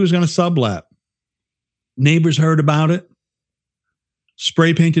so he was going to sublet. Neighbors heard about it,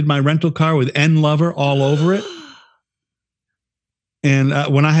 spray painted my rental car with N Lover all over it. And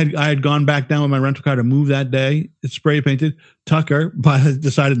when I had gone back down with my rental car to move that day, it's spray painted. Tucker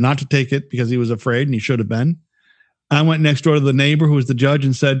decided not to take it because he was afraid, and he should have been. I went next door to the neighbor who was the judge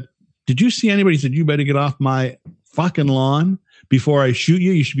and said, "Did you see anybody?" He said, "You better get off my fucking lawn before I shoot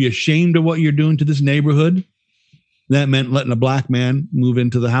you. You should be ashamed of what you're doing to this neighborhood." That meant letting a black man move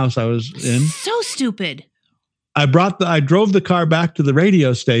into the house I was in. So stupid. I drove the car back to the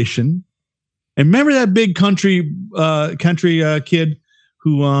radio station. And remember that big country kid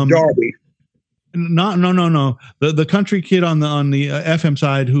who Darby. No. The country kid on the FM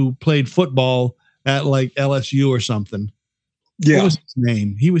side who played football at like LSU or something. Yeah. What was his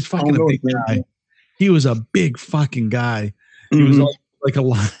name? He was fucking a big guy. He was a big fucking guy. He was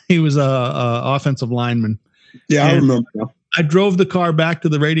he was a offensive lineman. Yeah, and I remember now. I drove the car back to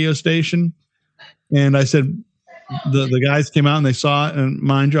the radio station, and I said, the guys came out and they saw it. And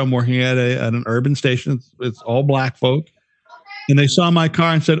mind you, I'm working at an urban station. It's all black folk. And they saw my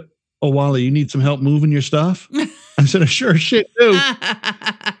car and said, "Oh, Wally, you need some help moving your stuff?" I said, "I sure shit do."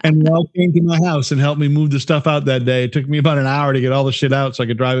 And they all came to my house and helped me move the stuff out that day. It took me about an hour to get all the shit out so I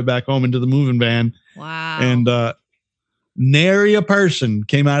could drive it back home into the moving van. Wow. And nary a person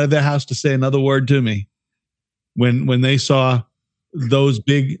came out of their house to say another word to me when they saw those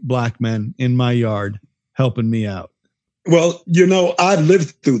big black men in my yard helping me out. Well, I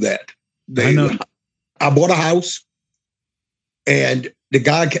lived through that. I know. I bought a house, and the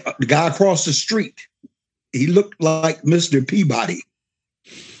guy across the street, he looked like Mr. Peabody.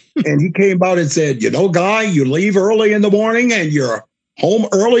 And he came out and said, "Guy, you leave early in the morning and you're home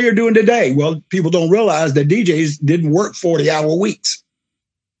earlier during the day." Well, people don't realize that DJs didn't work 40-hour weeks.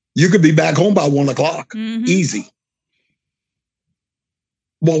 You could be back home by 1:00. Mm-hmm. Easy.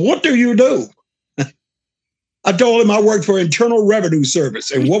 well, what do you do? I told him I worked for Internal Revenue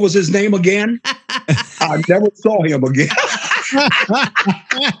Service. And what was his name again? I never saw him again.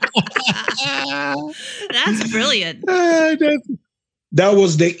 That's brilliant. That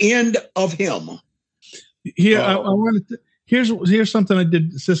was the end of him. Here, I wanted to, here's something I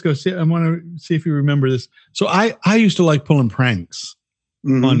did, Cisco. I want to see if you remember this. So I used to like pulling pranks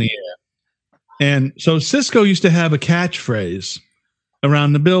on the air. And so Cisco used to have a catchphrase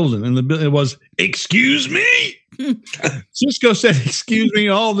around the building, and it was, "Excuse me." Cisco said "excuse me"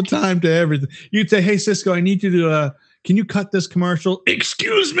 all the time to everything. You'd say, "Hey Cisco, I need you to can you cut this commercial?"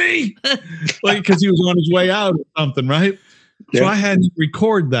 "Excuse me." Like, because he was on his way out or something, right? Yeah. So I had to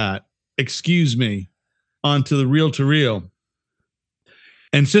record that "excuse me" onto the reel-to-reel.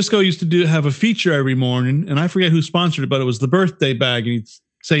 And Cisco used to have a feature every morning, and I forget who sponsored it, but it was the birthday bag, and he'd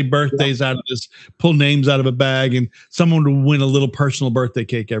say birthdays out of this, pull names out of a bag, and someone would win a little personal birthday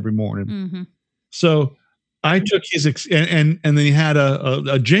cake every morning. Mm-hmm. So I took his and then he had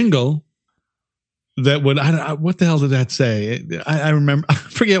a jingle that would, what the hell did that say? I remember, I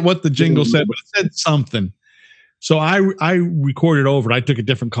forget what the jingle said, but it said something. So I recorded over it. I took a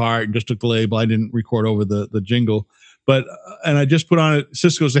different card and just took the label. I didn't record over the jingle, but and I just put on it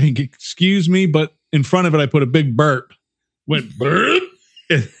Cisco saying "excuse me," but in front of it I put a big burp. Went burp.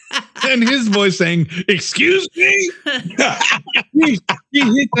 And his voice saying, "Excuse me." he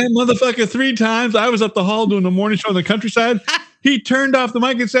hit that motherfucker 3 times. I was up the hall doing the morning show on the countryside. He turned off the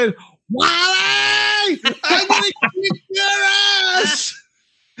mic and said, "Wally, I'm gonna kick your ass."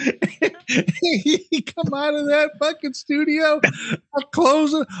 He come out of that fucking studio. I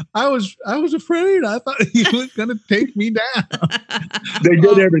closed it. I was afraid. I thought he was gonna take me down. They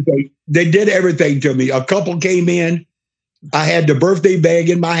did everything. They did everything to me. A couple came in. I had the birthday bag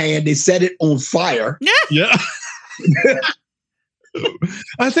in my hand. They set it on fire. Yeah.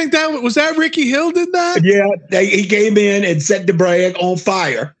 I think that was Ricky Hill did that? Yeah. He came in and set the bag on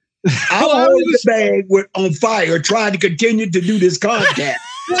fire. I held the bag on fire, trying to continue to do this contact.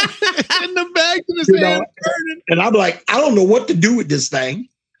 And the bag in his hand burning. And I'm like, I don't know what to do with this thing.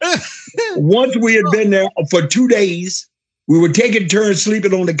 Once we had been there for 2 days, we were taking turns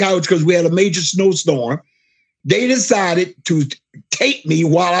sleeping on the couch because we had a major snowstorm. They decided to take me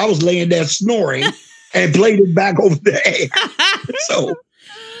while I was laying there snoring and played it back over the air. So,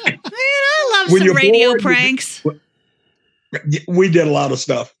 man, I love some radio pranks. We did a lot of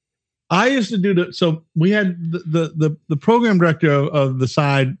stuff. I used to do so we had the program director of the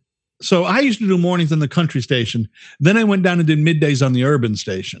side. So I used to do mornings on the country station. Then I went down and did middays on the urban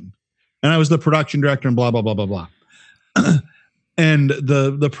station. And I was the production director and blah, blah, blah, blah, blah. And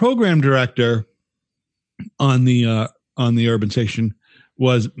the program director on the urban station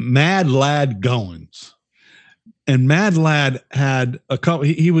was Mad Lad Goins. And Mad Lad had a couple,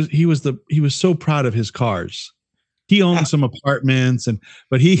 he was so proud of his cars. He owned some apartments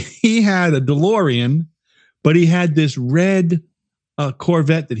but he had a DeLorean, but he had this red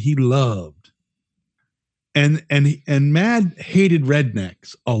Corvette that he loved. And Mad hated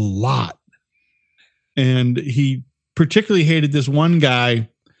rednecks a lot. And he particularly hated this one guy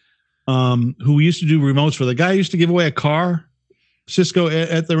who used to do remotes for the guy who used to give away a car, Cisco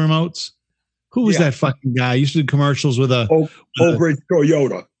at the remotes. Who was that fucking guy? He used to do commercials with a over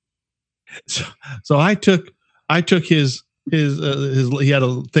Toyota. So I took his he had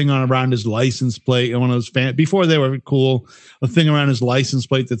a thing on around his license plate, and one of those before they were cool, a thing around his license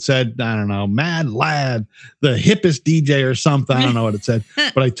plate that said, I don't know, Mad Lad, the hippest DJ or something. I don't know what it said,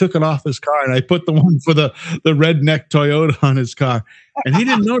 but I took it off his car and I put the one for the redneck Toyota on his car, and he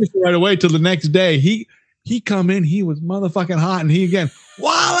didn't notice it right away till the next day. He come in, he was motherfucking hot, and he again,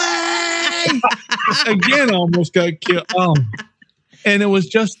 Wally, again almost got killed. And it was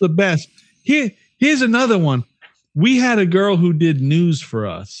just the best. Here's another one. We had a girl who did news for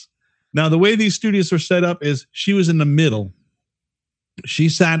us. Now, the way these studios are set up is she was in the middle. She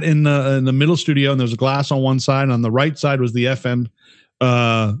sat in the middle studio, and there was a glass on one side. On the right side was the FM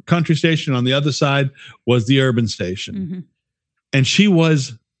country station. On the other side was the urban station. Mm-hmm. And she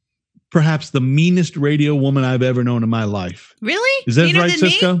was perhaps the meanest radio woman I've ever known in my life. Really? Is that right,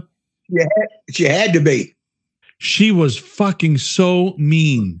 Cisco? Yeah, she had to be. She was fucking so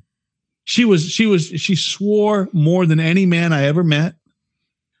mean. She swore more than any man I ever met.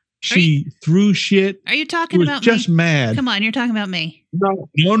 She threw shit. Are you talking about just me? Mad. Come on, you're talking about me. No.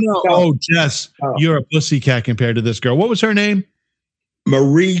 Oh, Jess, you're a pussycat compared to this girl. What was her name?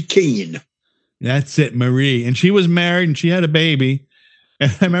 Marie Keene. That's it, Marie. And she was married and she had a baby.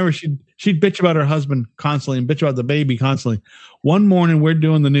 And I remember she'd bitch about her husband constantly and bitch about the baby constantly. One morning we're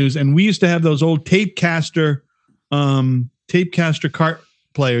doing the news, and we used to have those old tape caster cart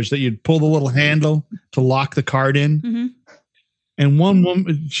players that you'd pull the little handle to lock the cart in. Mm-hmm. And one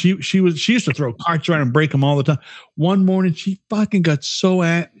woman, she used to throw carts around and break them all the time. One morning, she fucking got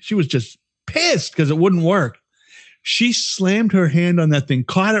she was just pissed because it wouldn't work. She slammed her hand on that thing,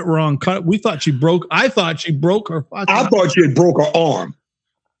 caught it wrong. I thought she broke her fucking I thought she had broke her arm.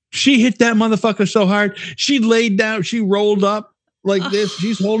 She hit that motherfucker so hard. She laid down, she rolled up like this.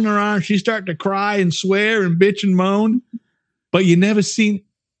 She's holding her arm. She's starting to cry and swear and bitch and moan. But you never seen,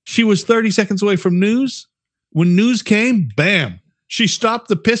 she was 30 seconds away from news. When news came, bam. She stopped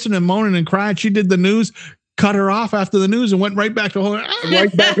the pissing and moaning and crying. She did the news, cut her off after the news, and went right back to her.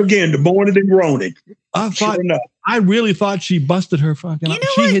 Right back again, the moaning and groaning. I really thought she busted her fucking.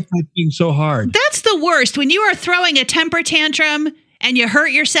 She hit that thing so hard. That's the worst when you are throwing a temper tantrum and you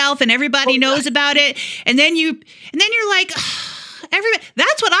hurt yourself and everybody knows about it, and then you're like, everybody.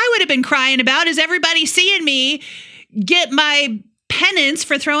 That's what I would have been crying about. Is everybody seeing me get my penance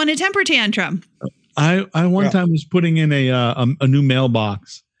for throwing a temper tantrum? I one time was putting in a new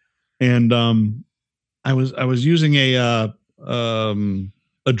mailbox, and I was using a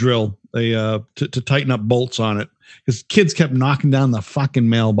drill to tighten up bolts on it because kids kept knocking down the fucking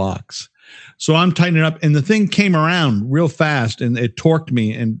mailbox. So I'm tightening it up, and the thing came around real fast, and it torqued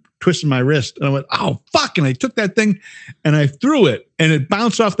me and twisted my wrist. And I went, "Oh fuck!" And I took that thing, and I threw it, and it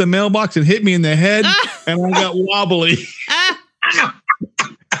bounced off the mailbox and hit me in the head, and I got wobbly.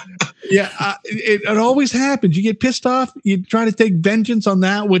 Yeah, it always happens. You get pissed off. You try to take vengeance on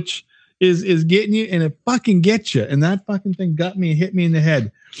that which is getting you, and it fucking gets you. And that fucking thing got me and hit me in the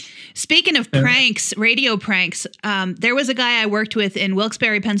head. Speaking of pranks, radio pranks, there was a guy I worked with in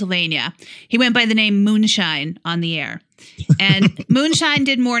Wilkes-Barre, Pennsylvania. He went by the name Moonshine on the air. And Moonshine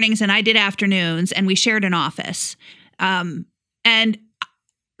did mornings and I did afternoons, and we shared an office. And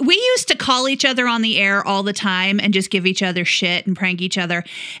we used to call each other on the air all the time and just give each other shit and prank each other.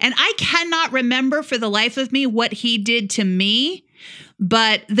 And I cannot remember for the life of me what he did to me.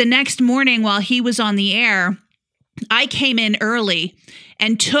 But the next morning while he was on the air, I came in early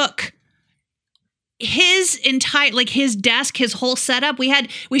and took his entire, like his desk, his whole setup. We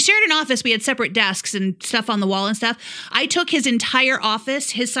shared an office. We had separate desks and stuff on the wall and stuff. I took his entire office,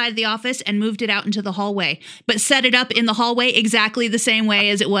 his side of the office, and moved it out into the hallway, but set it up in the hallway exactly the same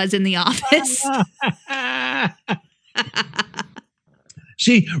way as it was in the office.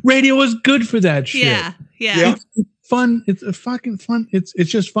 See, radio is good for that shit. Yeah. It's fun. It's a fucking fun. It's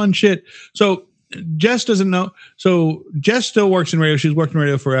just fun shit. So Jess doesn't know. So Jess still works in radio. She's worked in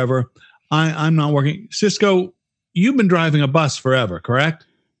radio forever. I'm not working. Cisco, you've been driving a bus forever, correct?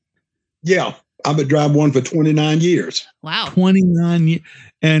 Yeah. I've been driving one for 29 years. Wow. 29 years.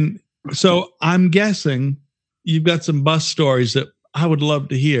 And so I'm guessing you've got some bus stories that I would love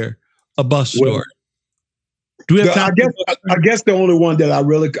to hear. A bus story. Do we have time? I guess the only one that I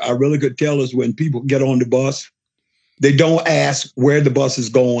really could tell is when people get on the bus, they don't ask where the bus is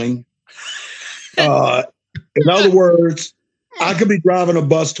going. In other words, I could be driving a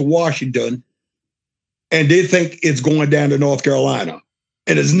bus to Washington and they think it's going down to North Carolina,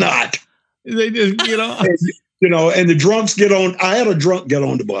 and it's not. They just, and the drunks get on. I had a drunk get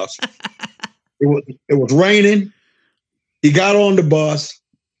on the bus. It was raining. He got on the bus.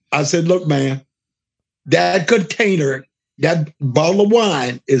 I said, "Look, man, that container, that bottle of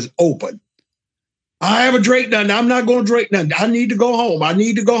wine is open. I haven't drank nothing. I'm not going to drink nothing. I need to go home. I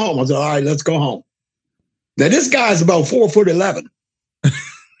said, "All right, let's go home." Now, this guy's about 4'11".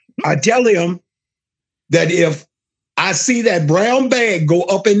 I tell him that if I see that brown bag go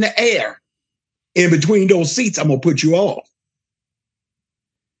up in the air in between those seats, I'm going to put you off.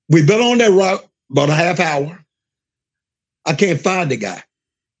 We've been on that route about a half hour. I can't find the guy.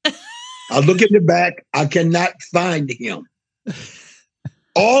 I look in the back. I cannot find him.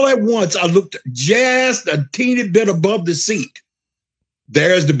 All at once, I looked just a teeny bit above the seat.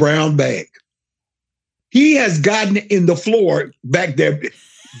 There's the brown bag. He has gotten in the floor back there,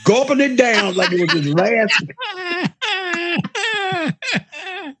 gulping it down like it was his last.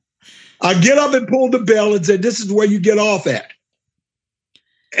 I get up and pull the bell and said, "This is where you get off at."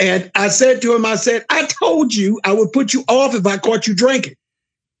 And I said to him, "I told you I would put you off if I caught you drinking."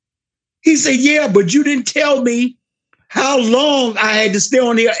 He said, "Yeah, but you didn't tell me how long I had to stay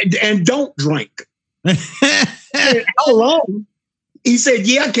on here and don't drink." Said, "How long?" He said,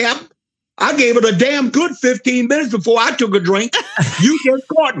 "Yeah, Cap. I gave it a damn good 15 minutes before I took a drink. You just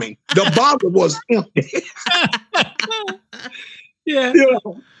caught me. The bottle was empty." Yeah.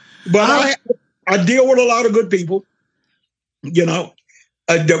 But I deal with a lot of good people. The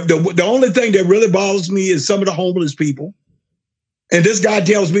only thing that really bothers me is some of the homeless people. And this guy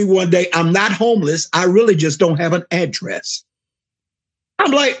tells me one day, "I'm not homeless. I really just don't have an address."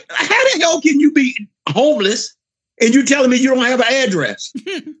 I'm like, how the hell can you be homeless and you're telling me you don't have an address?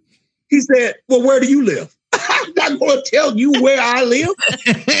 He said, well, where do you live? I'm not going to tell you where I live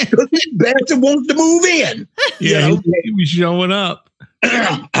because this bastard wants to move in. Yeah, you know? He was showing up.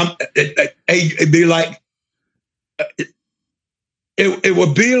 It'd be like, it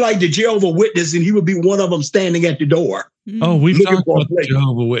would be like the Jehovah's Witness, and he would be one of them standing at the door. Oh, we've talked about the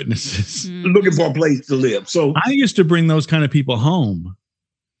Jehovah's Witnesses. Looking for a place to live. So I used to bring those kind of people home.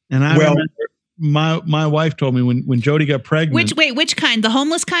 And I remember my wife told me when Jody got pregnant. Which kind? The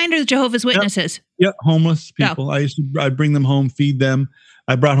homeless kind or the Jehovah's Witnesses? Yep, homeless people. Oh. I'd bring them home, feed them.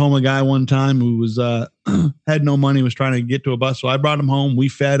 I brought home a guy one time who was had no money, was trying to get to a bus. So I brought him home. We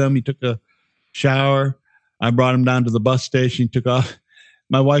fed him. He took a shower. I brought him down to the bus station. He took off.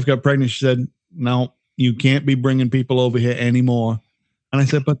 My wife got pregnant. She said, no, you can't be bringing people over here anymore. And I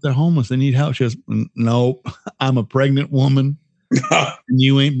said, but they're homeless. They need help. She goes, no, I'm a pregnant woman. And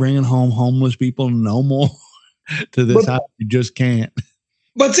you ain't bringing home homeless people no more to this house. You just can't.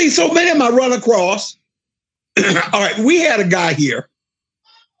 But see, so many of them I run across. All right, we had a guy here.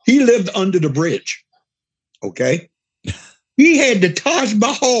 He lived under the bridge. Okay. He had the Taj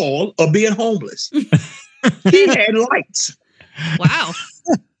Mahal of being homeless. He had lights. Wow.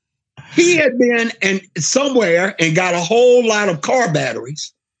 He had been somewhere and got a whole lot of car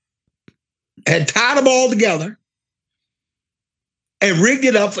batteries, had tied them all together, and rigged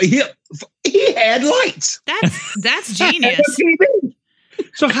it up for him. He had lights. That's genius.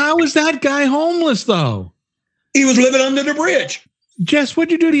 So how is that guy homeless, though? He was living under the bridge. Jess,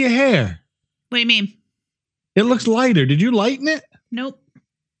 what'd you do to your hair? What do you mean? It looks lighter. Did you lighten it? Nope.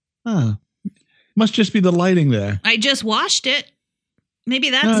 Huh. Must just be the lighting there. I just washed it. Maybe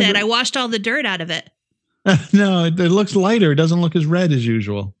that's it. I washed all the dirt out of it. No, it looks lighter. It doesn't look as red as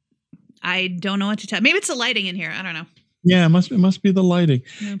usual. I don't know what to tell. Maybe it's the lighting in here. I don't know. Yeah, it must be the lighting.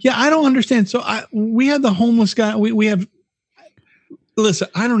 Yeah, I don't understand. So we had the homeless guy. We have. Listen,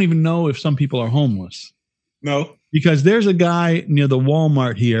 I don't even know if some people are homeless. No, because there's a guy near the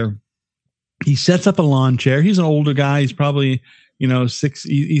Walmart here. He sets up a lawn chair. He's an older guy. He's probably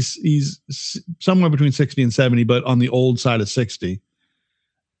he's somewhere between 60 and 70, but on the old side of 60.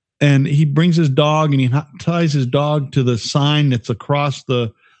 And he brings his dog and he ties his dog to the sign that's across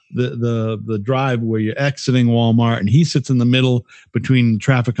the drive where you're exiting Walmart, and he sits in the middle between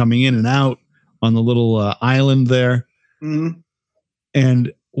traffic coming in and out on the little island there. Mm-hmm.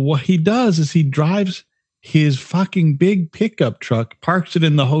 And what he does is he drives his fucking big pickup truck, parks it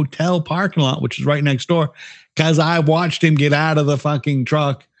in the hotel parking lot, which is right next door, because I watched him get out of the fucking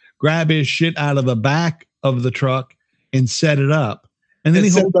truck, grab his shit out of the back of the truck, and set it up. And then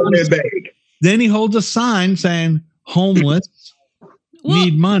he holds a sign saying homeless.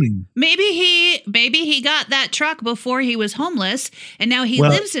 Need money. Maybe he got that truck before he was homeless, and now he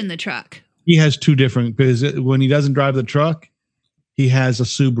lives in the truck. He has two different, because when he doesn't drive the truck, he has a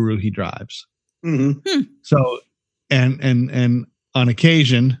Subaru he drives. Mm-hmm. So, and on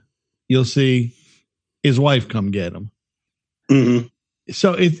occasion, you'll see his wife come get him. Mm-hmm.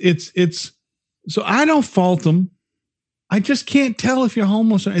 So it's so I don't fault him. I just can't tell if you're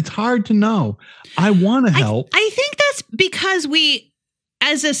homeless. It's hard to know. I want to help. I think that's because we,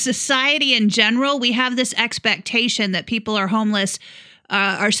 as a society in general, we have this expectation that people are homeless,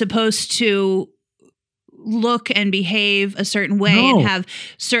 are supposed to look and behave a certain way and have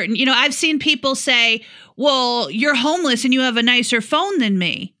certain, I've seen people say, well, you're homeless and you have a nicer phone than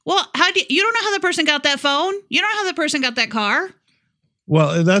me. Well, you don't know how the person got that phone? You don't know how the person got that car?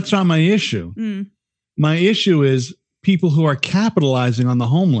 Well, that's not my issue. My issue is people who are capitalizing on the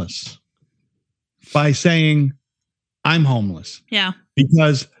homeless by saying, I'm homeless. Yeah.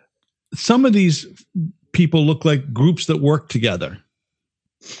 Because some of these people look like groups that work together.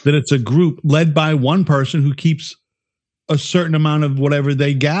 That it's a group led by one person who keeps a certain amount of whatever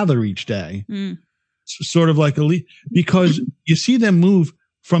they gather each day. Sort of like because you see them move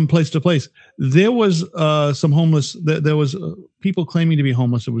from place to place. There was some homeless. There was people claiming to be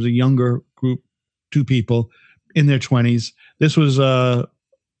homeless. It was a younger group, 2 people in their 20s. This was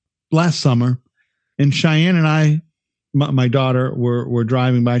last summer, and Cheyenne and I, my daughter, were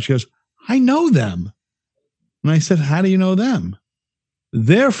driving by. She goes, I know them. And I said, how do you know them?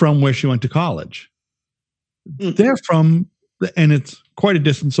 They're from where she went to college. They're from, and it's quite a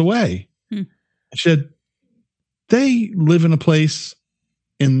distance away. She said, they live in a place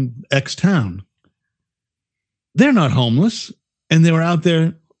in X town. They're not homeless. And they were out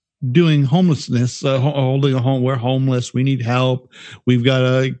there doing homelessness, holding a home. We're homeless. We need help. We've got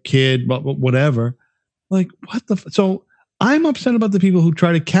a kid, but whatever. Like, what the? So I'm upset about the people who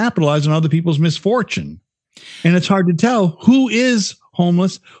try to capitalize on other people's misfortune. And it's hard to tell who is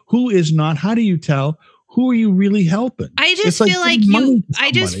homeless, who is not? How do you tell? Who are you really helping? I just feel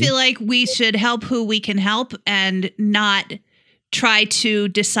like we should help who we can help and not try to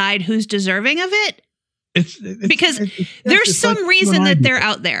decide who's deserving of it. Because there's some reason that they're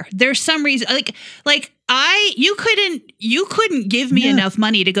out there. There's some reason, you couldn't give me enough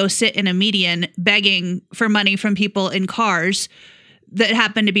money to go sit in a median begging for money from people in cars that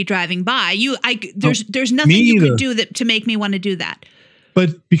happen to be driving by. There's nothing you could do to make me want to do that.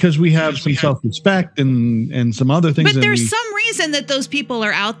 But because we have some self-respect and some other things. But there's some reason that those people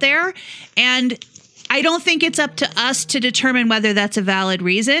are out there, and I don't think it's up to us to determine whether that's a valid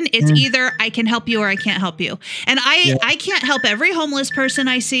reason. It's either I can help you or I can't help you. And I can't help every homeless person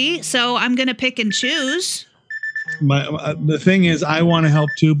I see, so I'm going to pick and choose. The thing is, I want to help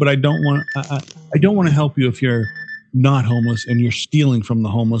too, but I don't want to help you if you're not homeless and you're stealing from the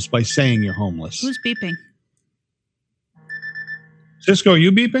homeless by saying you're homeless. Who's beeping? Cisco, are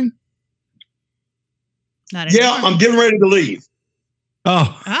you beeping? Not anymore. Yeah, I'm getting ready to leave.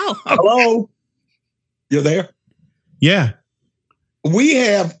 Oh. Hello? You're there? Yeah. We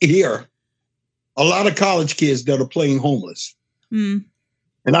have here a lot of college kids that are playing homeless. Mm.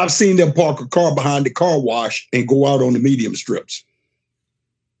 And I've seen them park a car behind the car wash and go out on the medium strips.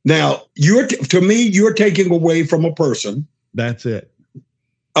 Now, you're taking away from a person. That's it.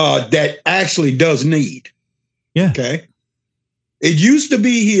 That actually does need. Yeah. Okay. It used to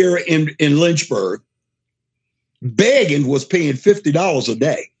be here in Lynchburg, begging was paying $50 a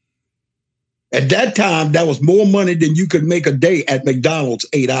day. At that time, that was more money than you could make a day at McDonald's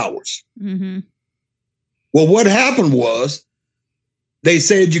 8 hours. Mm-hmm. Well, what happened was they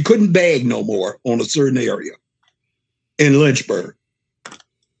said you couldn't beg no more on a certain area in Lynchburg.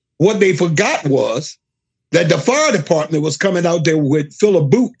 What they forgot was that the fire department was coming out there with fill a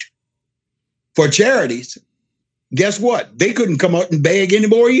boot for charities. Guess what? They couldn't come out and beg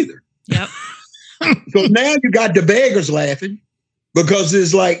anymore either. Yep. So now you got the beggars laughing because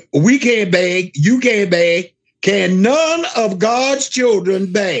it's like, we can't beg, you can't beg. Can none of God's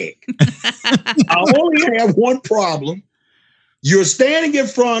children beg? I only have one problem. You're standing in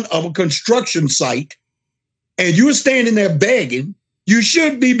front of a construction site and you're standing there begging. You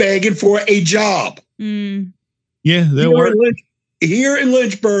should be begging for a job. Mm. Yeah, there were. Here in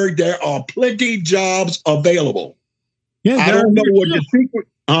Lynchburg, there are plenty of jobs available. Yeah, I don't know what the secret.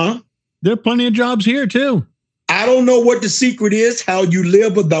 There are plenty of jobs here too. I don't know what the secret is, how you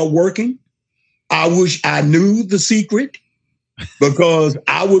live without working. I wish I knew the secret because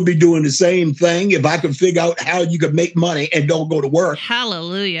I would be doing the same thing if I could figure out how you could make money and don't go to work.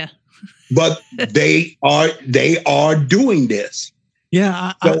 Hallelujah. But they are doing this.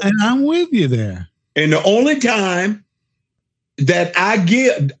 Yeah, and I'm with you there. And the only time that I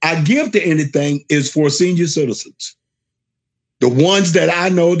give to anything is for senior citizens. The ones that I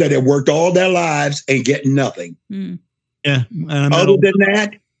know that have worked all their lives and get nothing. Mm. Yeah. Other than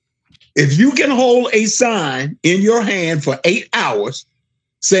that, if you can hold a sign in your hand for 8 hours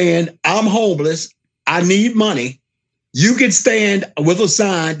saying, I'm homeless, I need money, you can stand with a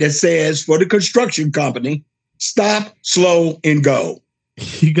sign that says for the construction company, stop, slow, and go.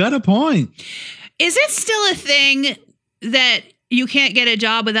 You got a point. Is it still a thing that you can't get a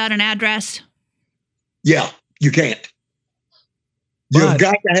job without an address? Yeah, you can't. You've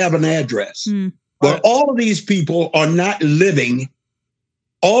got to have an address. But all of these people are not living.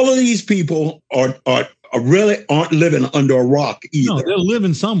 All of these people are really aren't living under a rock either. No, they're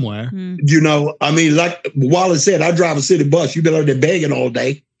living somewhere. You know, I mean, like Wally said, I drive a city bus. You've been out there begging all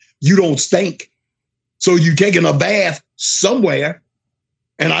day. You don't stink. So you're taking a bath somewhere.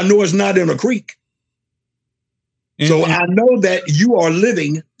 And I know it's not in a creek. So I know that you are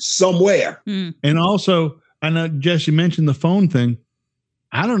living somewhere. And also, I know, Jess, you mentioned the phone thing.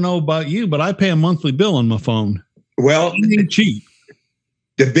 I don't know about you, but I pay a monthly bill on my phone. Well, it ain't cheap.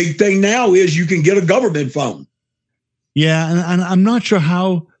 The big thing now is you can get a government phone. Yeah, and I'm not sure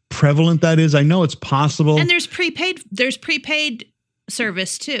how prevalent that is. I know it's possible. And there's prepaid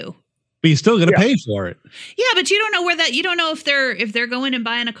service too. But you still got to pay for it. Yeah, but you don't know you don't know if they're going and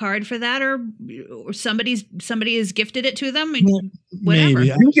buying a card for that or somebody has gifted it to them. Whatever.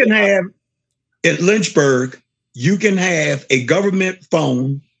 Maybe. You can have at Lynchburg, you can have a government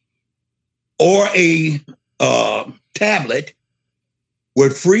phone or a tablet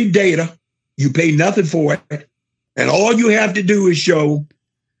with free data. You pay nothing for it. And all you have to do is show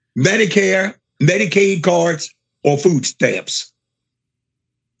Medicare, Medicaid cards, or food stamps.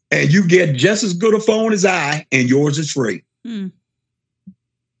 And you get just as good a phone as I, and yours is free.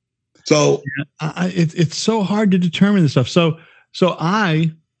 So it's so hard to determine this stuff. So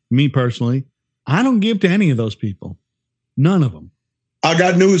me personally, I don't give to any of those people. None of them. I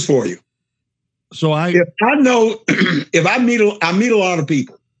got news for you. So if I know, if I meet a lot of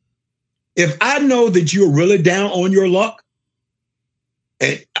people. If I know that you're really down on your luck,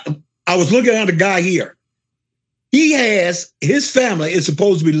 and I was looking at a guy here. His family is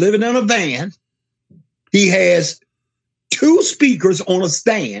supposed to be living in a van. He has 2 speakers on a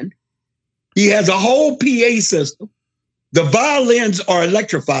stand. He has a whole PA system. The violins are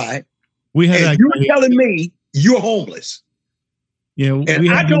electrified. And you're telling me you're homeless. Yeah, and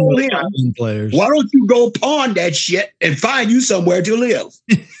I told him, why don't you go pawn that shit and find you somewhere to live?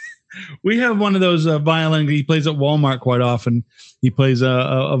 We have one of those violin. He plays at Walmart quite often. He plays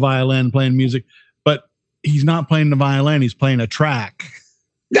a violin, playing music, but he's not playing the violin. He's playing a track.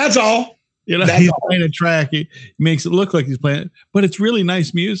 That's all. He's playing a track. He makes it look like he's playing, but it's really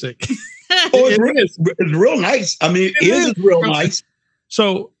nice music. It's real nice. I mean, it is real nice.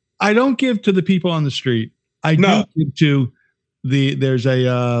 So I don't give to the people on the street. I do give to there's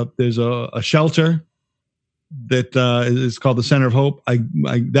a shelter that is called the Center of Hope.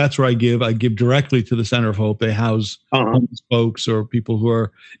 That's where I give. I give directly to the Center of Hope. They house homeless folks or people who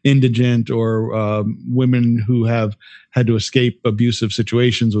are indigent or women who have had to escape abusive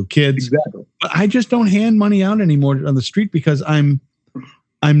situations with kids. Exactly. But I just don't hand money out anymore on the street because I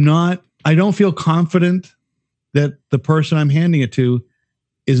don't feel confident that the person I'm handing it to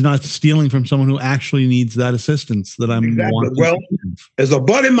is not stealing from someone who actually needs that assistance that I'm wanting. Well, as a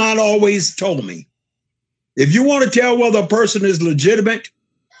buddy of mine always told me, if you want to tell whether a person is legitimate,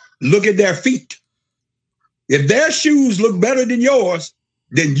 look at their feet. If their shoes look better than yours,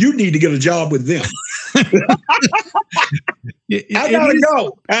 then you need to get a job with them. I gotta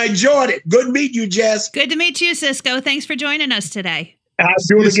go. I enjoyed it. Good meeting you, Jess. Good to meet you, Cisco. Thanks for joining us today. I'll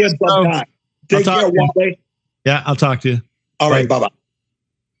do it again sometime. Take care, Wally. Yeah, I'll talk to you. All right, bye-bye.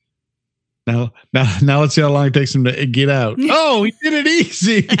 Now let's see how long it takes him to get out. Oh, he did it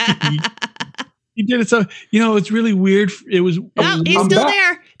easy. He did it so. It's really weird. He's still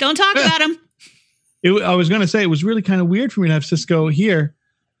there. Don't talk about him. I was going to say it was really kind of weird for me to have Cisco here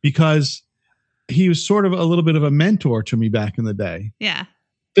because he was sort of a little bit of a mentor to me back in the day. Yeah.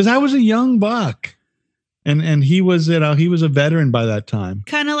 Because I was a young buck, and he was he was a veteran by that time.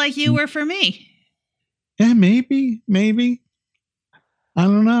 Kind of like you were for me. Yeah, maybe. I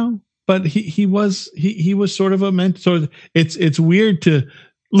don't know. But he was sort of a mentor. It's weird to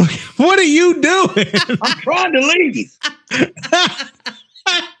look. What are you doing? I'm trying to leave.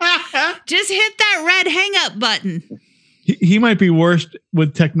 Just hit that red hang up button. He might be worse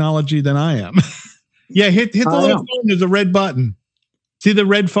with technology than I am. Yeah, hit the little phone. There's a red button. See the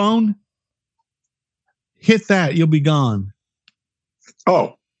red phone? Hit that. You'll be gone.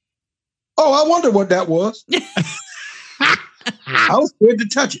 Oh, I wonder what that was. I was scared to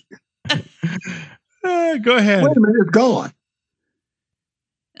touch it. Go ahead. Wait a minute, it's gone.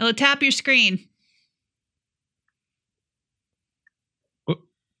 Oh, tap your screen.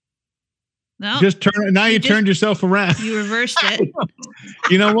 No, just turn it. Now you turned yourself around. You reversed it.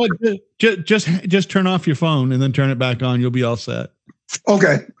 You know what? Just turn off your phone and then turn it back on. You'll be all set.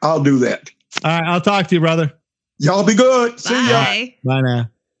 Okay, I'll do that. All right, I'll talk to you, brother. Y'all be good. Bye. See ya. Bye now.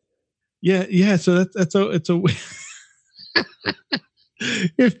 Yeah. So it's a.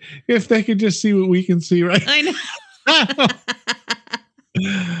 If they could just see what we can see, right? I know.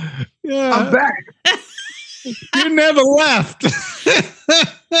 Yeah. I'm back. You never left.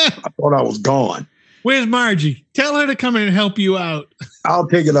 I thought I was gone. Where's Margie? Tell her to come in and help you out. I'll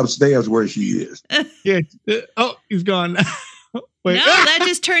take it upstairs where she is. Yeah. He's gone. Wait. No, that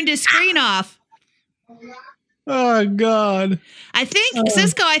just turned his screen off. Oh God. I think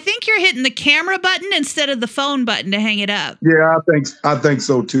Cisco, you're hitting the camera button instead of the phone button to hang it up. Yeah, I think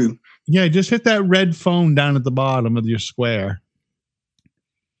so too. Yeah, just hit that red phone down at the bottom of your square.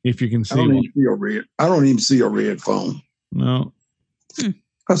 If you can see. I don't even see a red phone. No.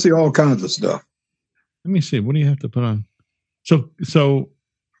 I see all kinds of stuff. Let me see. What do you have to put on? So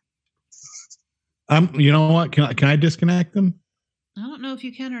you know what? Can I disconnect them? I don't know if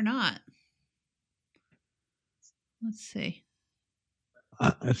you can or not. Let's see.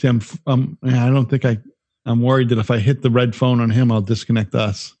 I don't think I'm worried that if I hit the red phone on him, I'll disconnect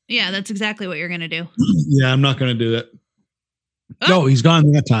us. Yeah, that's exactly what you're going to do. Yeah, I'm not going to do that. No, he's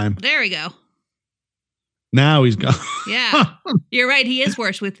gone that time. There we go. Now he's gone. Yeah, you're right. He is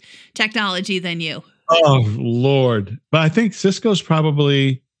worse with technology than you. Oh, Lord. But I think Cisco's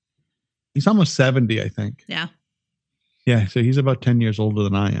he's almost 70, I think. Yeah. Yeah, so he's about 10 years older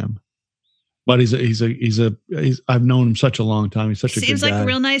than I am. But I've known him such a long time. He's such a good guy. Seems like a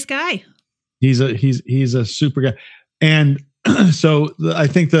real nice guy. He's a super guy. And so I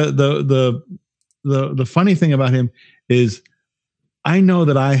think the funny thing about him is I know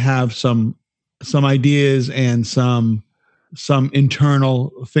that I have some ideas and some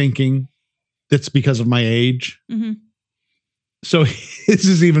internal thinking that's because of my age. Mm-hmm. So this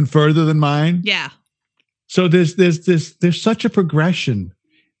is even further than mine. Yeah. So there's such a progression.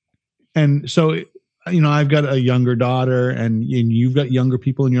 And so, I've got a younger daughter and you've got younger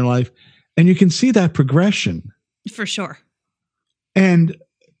people in your life, and you can see that progression. For sure. And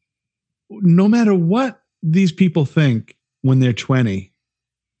no matter what these people think when they're 20,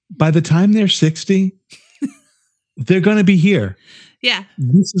 by the time they're 60, they're going to be here. Yeah.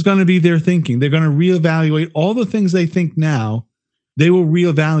 This is going to be their thinking. They're going to reevaluate all the things they think now. They will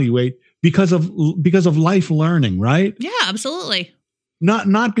reevaluate because of life learning, right? Yeah, absolutely.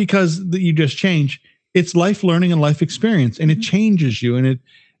 Not because that you just change. It's life learning and life experience, and it changes you.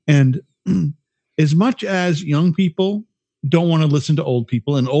 And as much as young people don't want to listen to old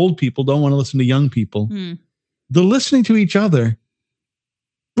people, and old people don't want to listen to young people, the listening to each other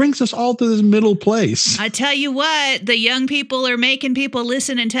brings us all to this middle place. I tell you what, the young people are making people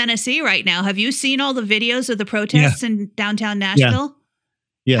listen in Tennessee right now. Have you seen all the videos of the protests in downtown Nashville?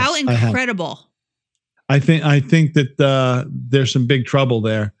 Yeah. Yes, how incredible. I think that there's some big trouble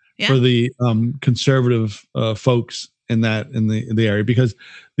there for the conservative folks in the area, because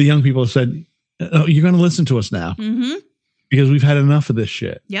the young people said, "Oh, you're going to listen to us now because we've had enough of this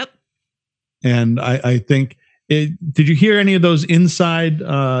shit." Yep. And I think did you hear any of those inside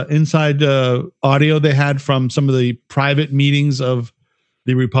audio they had from some of the private meetings of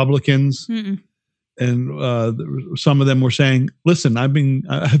the Republicans? Mm-mm. And some of them were saying, "Listen, I've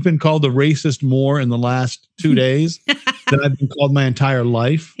been called a racist more in the last 2 days than I've been called my entire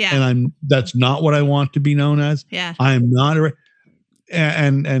life, and that's not what I want to be known as. Yeah, I am not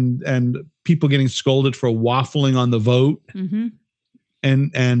and people getting scolded for waffling on the vote,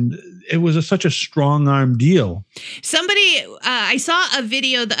 and it was such a strong arm deal. Somebody, I saw a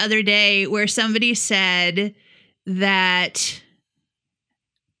video the other day where somebody said that."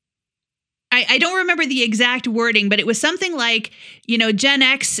 I don't remember the exact wording, but it was something like, Gen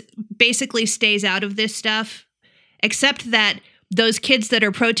X basically stays out of this stuff, except that those kids that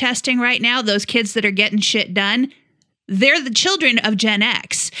are protesting right now, those kids that are getting shit done, they're the children of Gen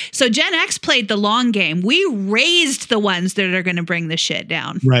X. So Gen X played the long game. We raised the ones that are going to bring the shit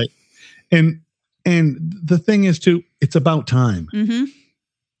down. Right. And the thing is, too, it's about time. Mm-hmm.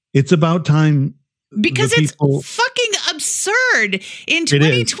 It's about time. Because it's fucking absurd. In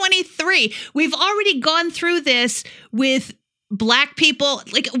 2023, we've already gone through this with Black people.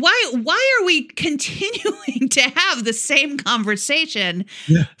 Like, why are we continuing to have the same conversation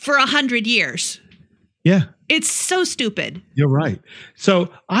for 100 years? Yeah. It's so stupid. You're right.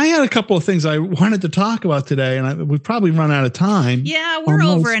 So I had a couple of things I wanted to talk about today, and we've probably run out of time. Yeah, we're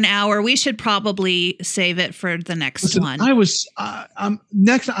over an hour. We should probably save it for the next one.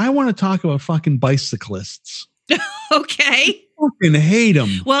 Next, I want to talk about fucking bicyclists. Okay. I fucking hate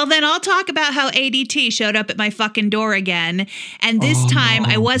them. Well, then I'll talk about how ADT showed up at my fucking door again. And this time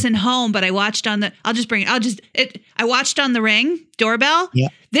I wasn't home, but I watched on the, I watched on the Ring doorbell. Yeah.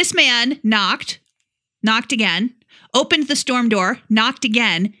 This man knocked again, opened the storm door, knocked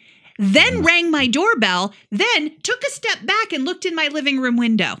again, then rang my doorbell, then took a step back and looked in my living room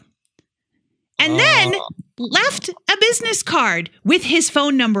window. And then left a business card with his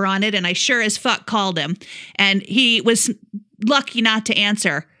phone number on it, and I sure as fuck called him. And he was lucky not to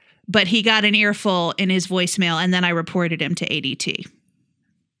answer, but he got an earful in his voicemail, and then I reported him to ADT.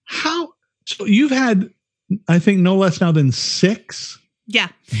 How? So you've had, I think, no less now than 6? Yeah.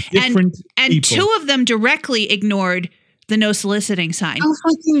 And 2 of them directly ignored the no soliciting sign. How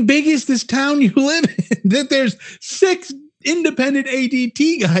fucking big is this town you live in that there's 6 independent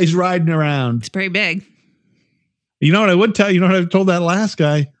ADT guys riding around? It's pretty big. You know what I would tell you? You know what I told that last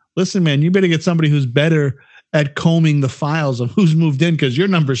guy? Listen, man, you better get somebody who's better at combing the files of who's moved in, because you're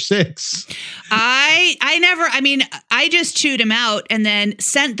number 6. I just chewed him out and then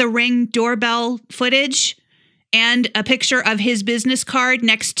sent the Ring doorbell footage and a picture of his business card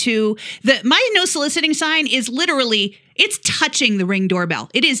next to my no soliciting sign is literally, it's touching the Ring doorbell.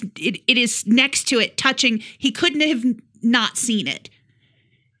 It is next to it, touching. He couldn't have not seen it.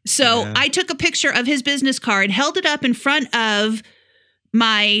 So I took a picture of his business card, held it up in front of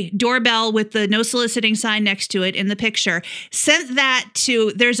my doorbell with the no soliciting sign next to it in the picture, sent that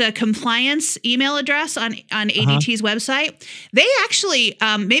to, there's a compliance email address on ADT's website. They actually,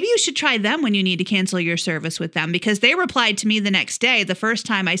 maybe you should try them when you need to cancel your service with them, because they replied to me the next day. The first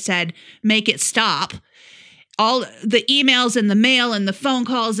time I said, make it stop. All the emails and the mail and the phone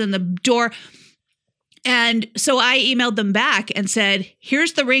calls and the door. And so I emailed them back and said,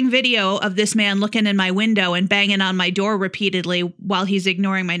 here's the Ring video of this man looking in my window and banging on my door repeatedly while he's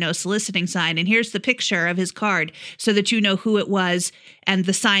ignoring my no soliciting sign. And here's the picture of his card so that you know who it was and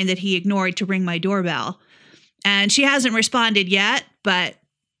the sign that he ignored to ring my doorbell. And she hasn't responded yet, but...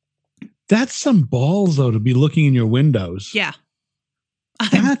 That's some balls, though, to be looking in your windows. Yeah.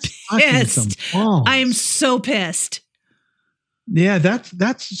 That's fucking some balls. I'm so pissed. Yeah,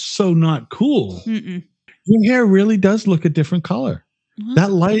 that's so not cool. Mm-mm. Your hair really does look a different color. Mm-hmm.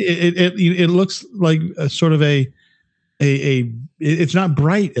 That light, it looks like a sort of a it's not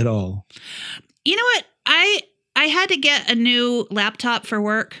bright at all. You know what? I had to get a new laptop for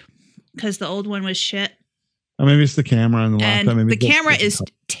work because the old one was shit. Or maybe it's the camera on the laptop. And maybe the camera is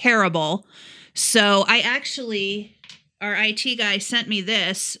terrible. So our IT guy sent me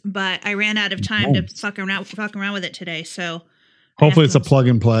this, but I ran out of time to fuck around with it today. So hopefully it's a plug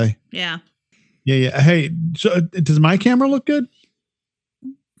and play. Yeah. Yeah. Hey, so does my camera look good?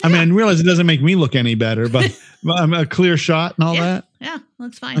 Yeah. I mean, I realize it doesn't make me look any better, but I'm a clear shot and all that. Yeah,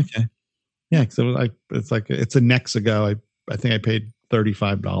 looks fine. Okay. Yeah, because it's a Nex ago. I think I paid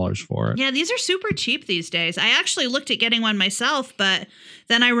 $35 for it. Yeah, these are super cheap these days. I actually looked at getting one myself, but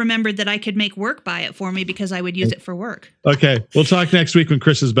then I remembered that I could make work buy it for me because I would use it for work. Okay, we'll talk next week when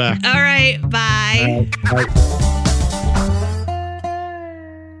Chris is back. All right, bye. Bye.